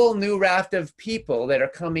there's a whole new raft of people that are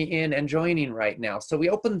coming in and joining right now. So we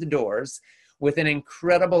opened the doors with an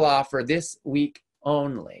incredible offer this week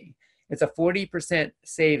only. It's a 40%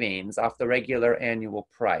 savings off the regular annual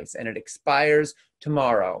price, and it expires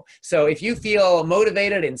tomorrow. So if you feel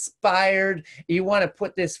motivated, inspired, you want to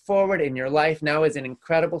put this forward in your life, now is an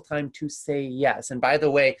incredible time to say yes. And by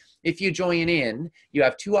the way, if you join in, you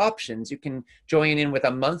have two options. You can join in with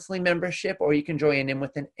a monthly membership, or you can join in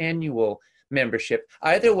with an annual membership.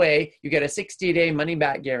 Either way, you get a 60-day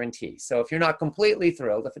money-back guarantee. So if you're not completely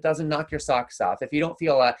thrilled, if it doesn't knock your socks off, if you don't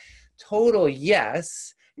feel a total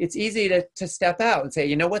yes, it's easy to step out and say,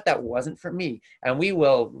 you know what, that wasn't for me. And we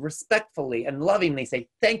will respectfully and lovingly say,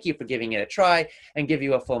 thank you for giving it a try, and give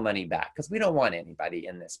you a full money back. Because we don't want anybody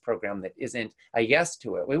in this program that isn't a yes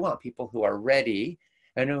to it. We want people who are ready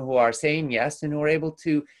and who are saying yes and who are able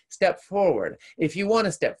to step forward. If you want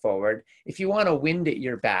to step forward, if you want a wind at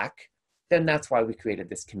your back, then that's why we created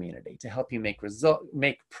this community, to help you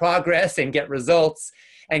make progress and get results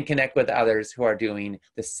and connect with others who are doing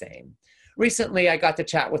the same. Recently, I got to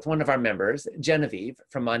chat with one of our members, Genevieve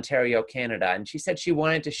from Ontario, Canada, and she said she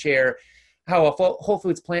wanted to share how a whole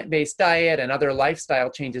foods plant-based diet and other lifestyle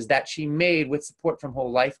changes that she made with support from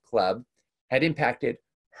Whole Life Club had impacted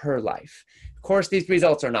her life. Of course, these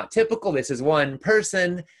results are not typical. This is one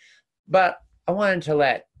person, but I wanted to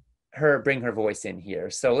let her bring her voice in here.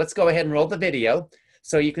 So let's go ahead and roll the video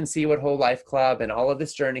so you can see what Whole Life Club and all of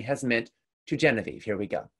this journey has meant to Genevieve. Here we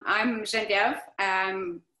go. I'm Genevieve.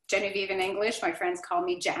 Genevieve in English. My friends call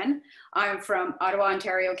me Jen. I'm from Ottawa,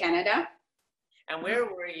 Ontario, Canada. And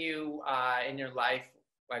where were you in your life?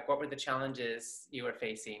 Like, what were the challenges you were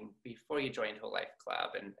facing before you joined Whole Life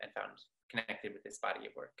Club and found connected with this body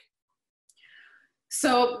of work?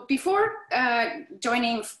 So before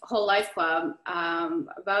joining Whole Life Club,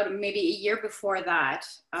 about maybe a year before that,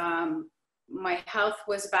 my health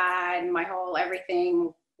was bad. My whole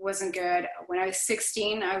everything wasn't good. When I was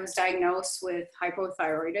 16, I was diagnosed with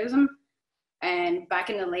hypothyroidism. And back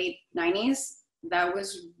in the late 90s, that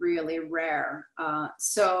was really rare.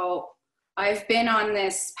 So I've been on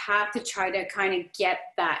this path to try to kind of get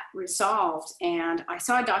that resolved. And I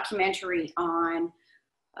saw a documentary on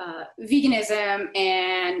veganism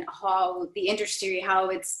and how the industry, how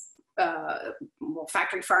it's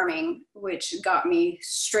factory farming, which got me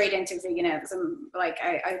straight into veganism. Like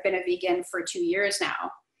I've been a vegan for 2 years now.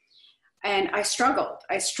 And I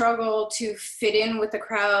struggled to fit in with the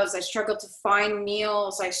crowds. I struggled to find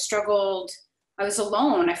meals. I was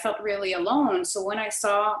alone. I felt really alone. So when I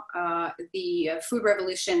saw the Food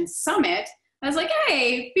Revolution Summit, I was like,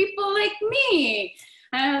 hey, people like me.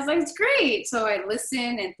 And I was like, it's great. So I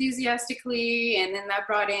listened enthusiastically, and then that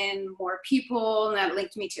brought in more people, and that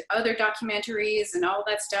linked me to other documentaries and all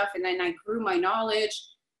that stuff. And then I grew my knowledge.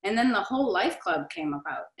 And then the Whole Life Club came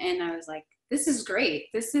about. And I was like, this is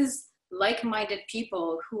great. This is like-minded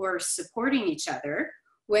people who are supporting each other,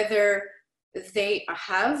 whether they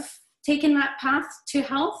have taken that path to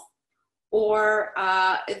health or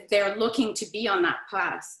they're looking to be on that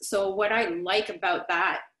path. So what I like about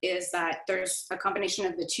that is that there's a combination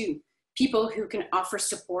of the two. People who can offer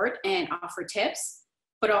support and offer tips,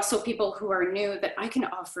 but also people who are new that I can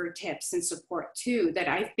offer tips and support too, that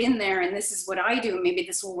I've been there and this is what I do. Maybe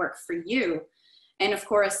this will work for you. And of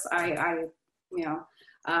course, I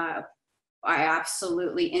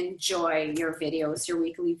absolutely enjoy your videos, your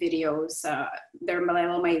weekly videos. They're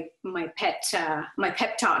my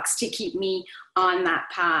pep talks to keep me on that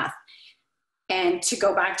path. And to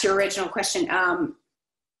go back to your original question,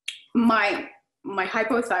 my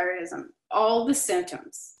hypothyroidism, all the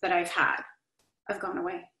symptoms that I've had have gone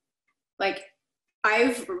away. Like,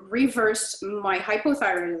 I've reversed my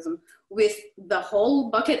hypothyroidism with the whole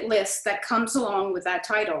bucket list that comes along with that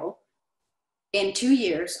title. In 2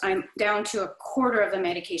 years, I'm down to a quarter of the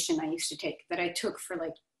medication I used to take that I took for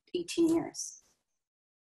like 18 years.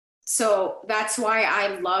 So that's why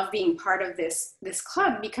I love being part of this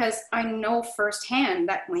club, because I know firsthand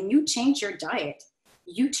that when you change your diet,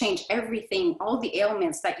 you change everything. All the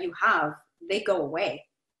ailments that you have, they go away.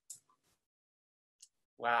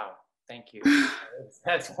 Wow, thank you.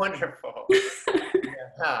 That's wonderful.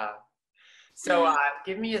 Yeah. So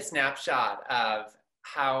give me a snapshot of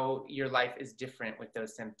how your life is different with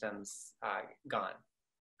those symptoms gone.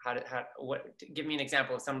 Give me an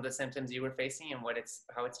example of some of the symptoms you were facing and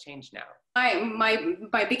how it's changed now.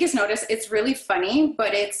 My biggest notice, it's really funny,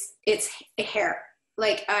 but it's hair.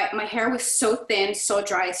 Like, my hair was so thin, so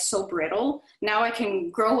dry, so brittle. Now I can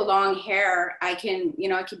grow long hair. I can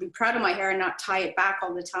be proud of my hair and not tie it back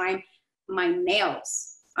all the time. My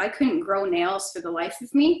nails, I couldn't grow nails for the life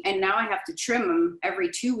of me. And now I have to trim them every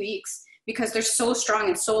 2 weeks because they're so strong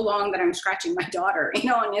and so long that I'm scratching my daughter,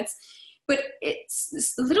 and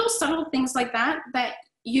it's little subtle things like that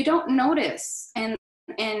you don't notice. And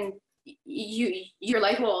you're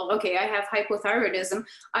like, well, okay, I have hypothyroidism.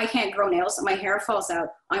 I can't grow nails. My hair falls out.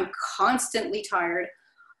 I'm constantly tired.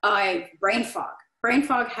 Brain fog. Brain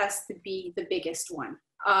fog has to be the biggest one.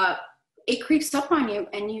 It creeps up on you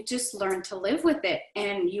and you just learn to live with it.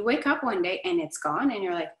 And you wake up one day and it's gone and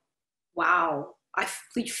you're like, wow, I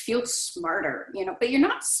feel smarter, but you're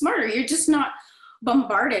not smarter. You're just not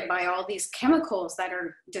bombarded by all these chemicals that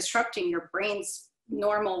are disrupting your brain's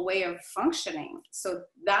normal way of functioning. So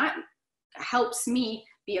that helps me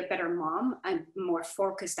be a better mom. I'm more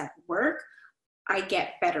focused at work. I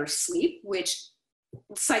get better sleep, which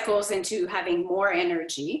cycles into having more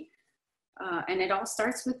energy. And it all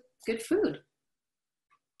starts with good food.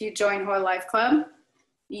 If you join Whole Life Club,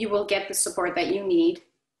 you will get the support that you need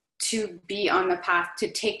to be on the path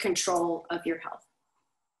to take control of your health.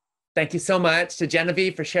 Thank you so much to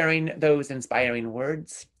Genevieve for sharing those inspiring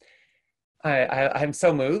words. I'm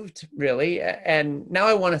so moved, really. And now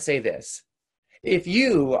I want to say this. If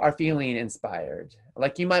you are feeling inspired,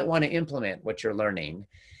 like you might want to implement what you're learning,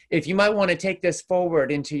 if you might want to take this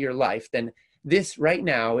forward into your life, then this right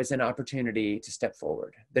now is an opportunity to step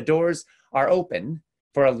forward. The doors are open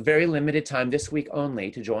for a very limited time this week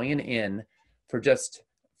only to join in for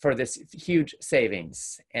this huge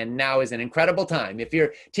savings. And now is an incredible time. If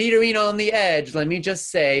you're teetering on the edge, let me just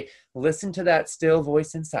say, listen to that still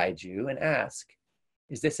voice inside you and ask,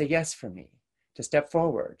 is this a yes for me to step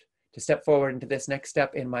forward into this next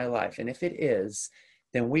step in my life? And if it is,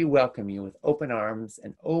 then we welcome you with open arms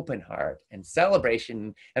and open heart and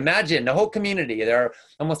celebration. Imagine the whole community. There are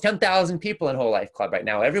almost 10,000 people in Whole Life Club right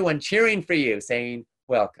now, everyone cheering for you, saying,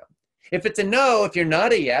 welcome. If it's a no, if you're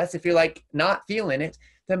not a yes, if you're like not feeling it,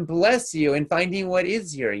 then bless you in finding what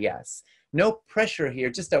is your yes. No pressure here,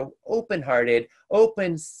 just an open-hearted,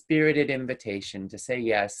 open-spirited invitation to say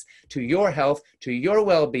yes to your health, to your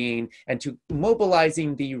well-being, and to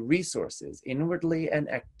mobilizing the resources inwardly and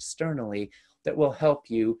externally that will help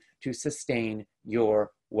you to sustain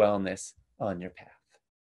your wellness on your path.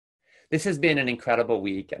 This has been an incredible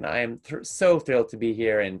week, and I am so thrilled to be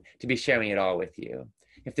here and to be sharing it all with you.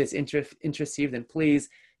 If this interests you, then please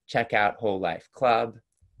check out Whole Life Club.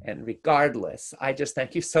 And regardless, I just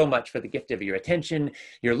thank you so much for the gift of your attention,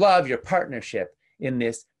 your love, your partnership in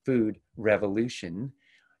this food revolution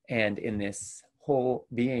and in this whole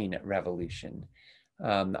being revolution.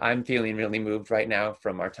 I'm feeling really moved right now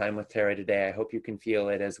from our time with Tara today. I hope you can feel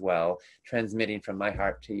it as well, transmitting from my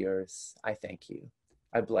heart to yours. I thank you.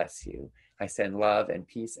 I bless you. I send love and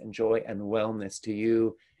peace and joy and wellness to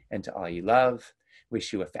you and to all you love.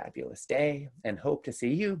 Wish you a fabulous day and hope to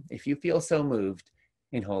see you, if you feel so moved,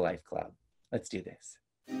 in Whole Life Club. Let's do this.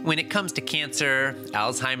 When it comes to cancer,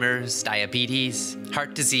 Alzheimer's, diabetes,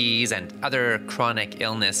 heart disease, and other chronic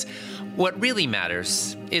illness, what really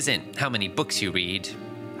matters isn't how many books you read,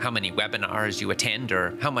 how many webinars you attend,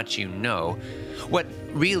 or how much you know. What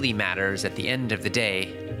really matters at the end of the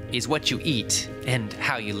day is what you eat and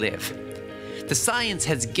how you live. The science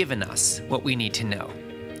has given us what we need to know.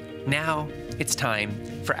 Now it's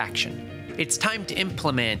time for action. It's time to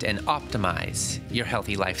implement and optimize your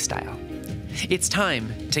healthy lifestyle. It's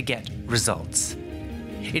time to get results.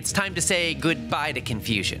 It's time to say goodbye to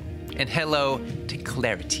confusion and hello to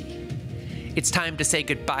clarity. It's time to say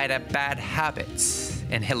goodbye to bad habits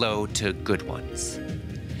and hello to good ones.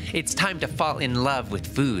 It's time to fall in love with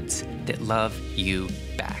foods that love you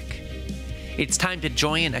back. It's time to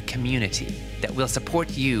join a community that will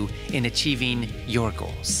support you in achieving your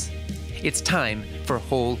goals. It's time for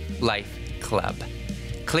Whole Life Club.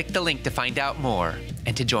 Click the link to find out more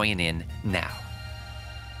and to join in now.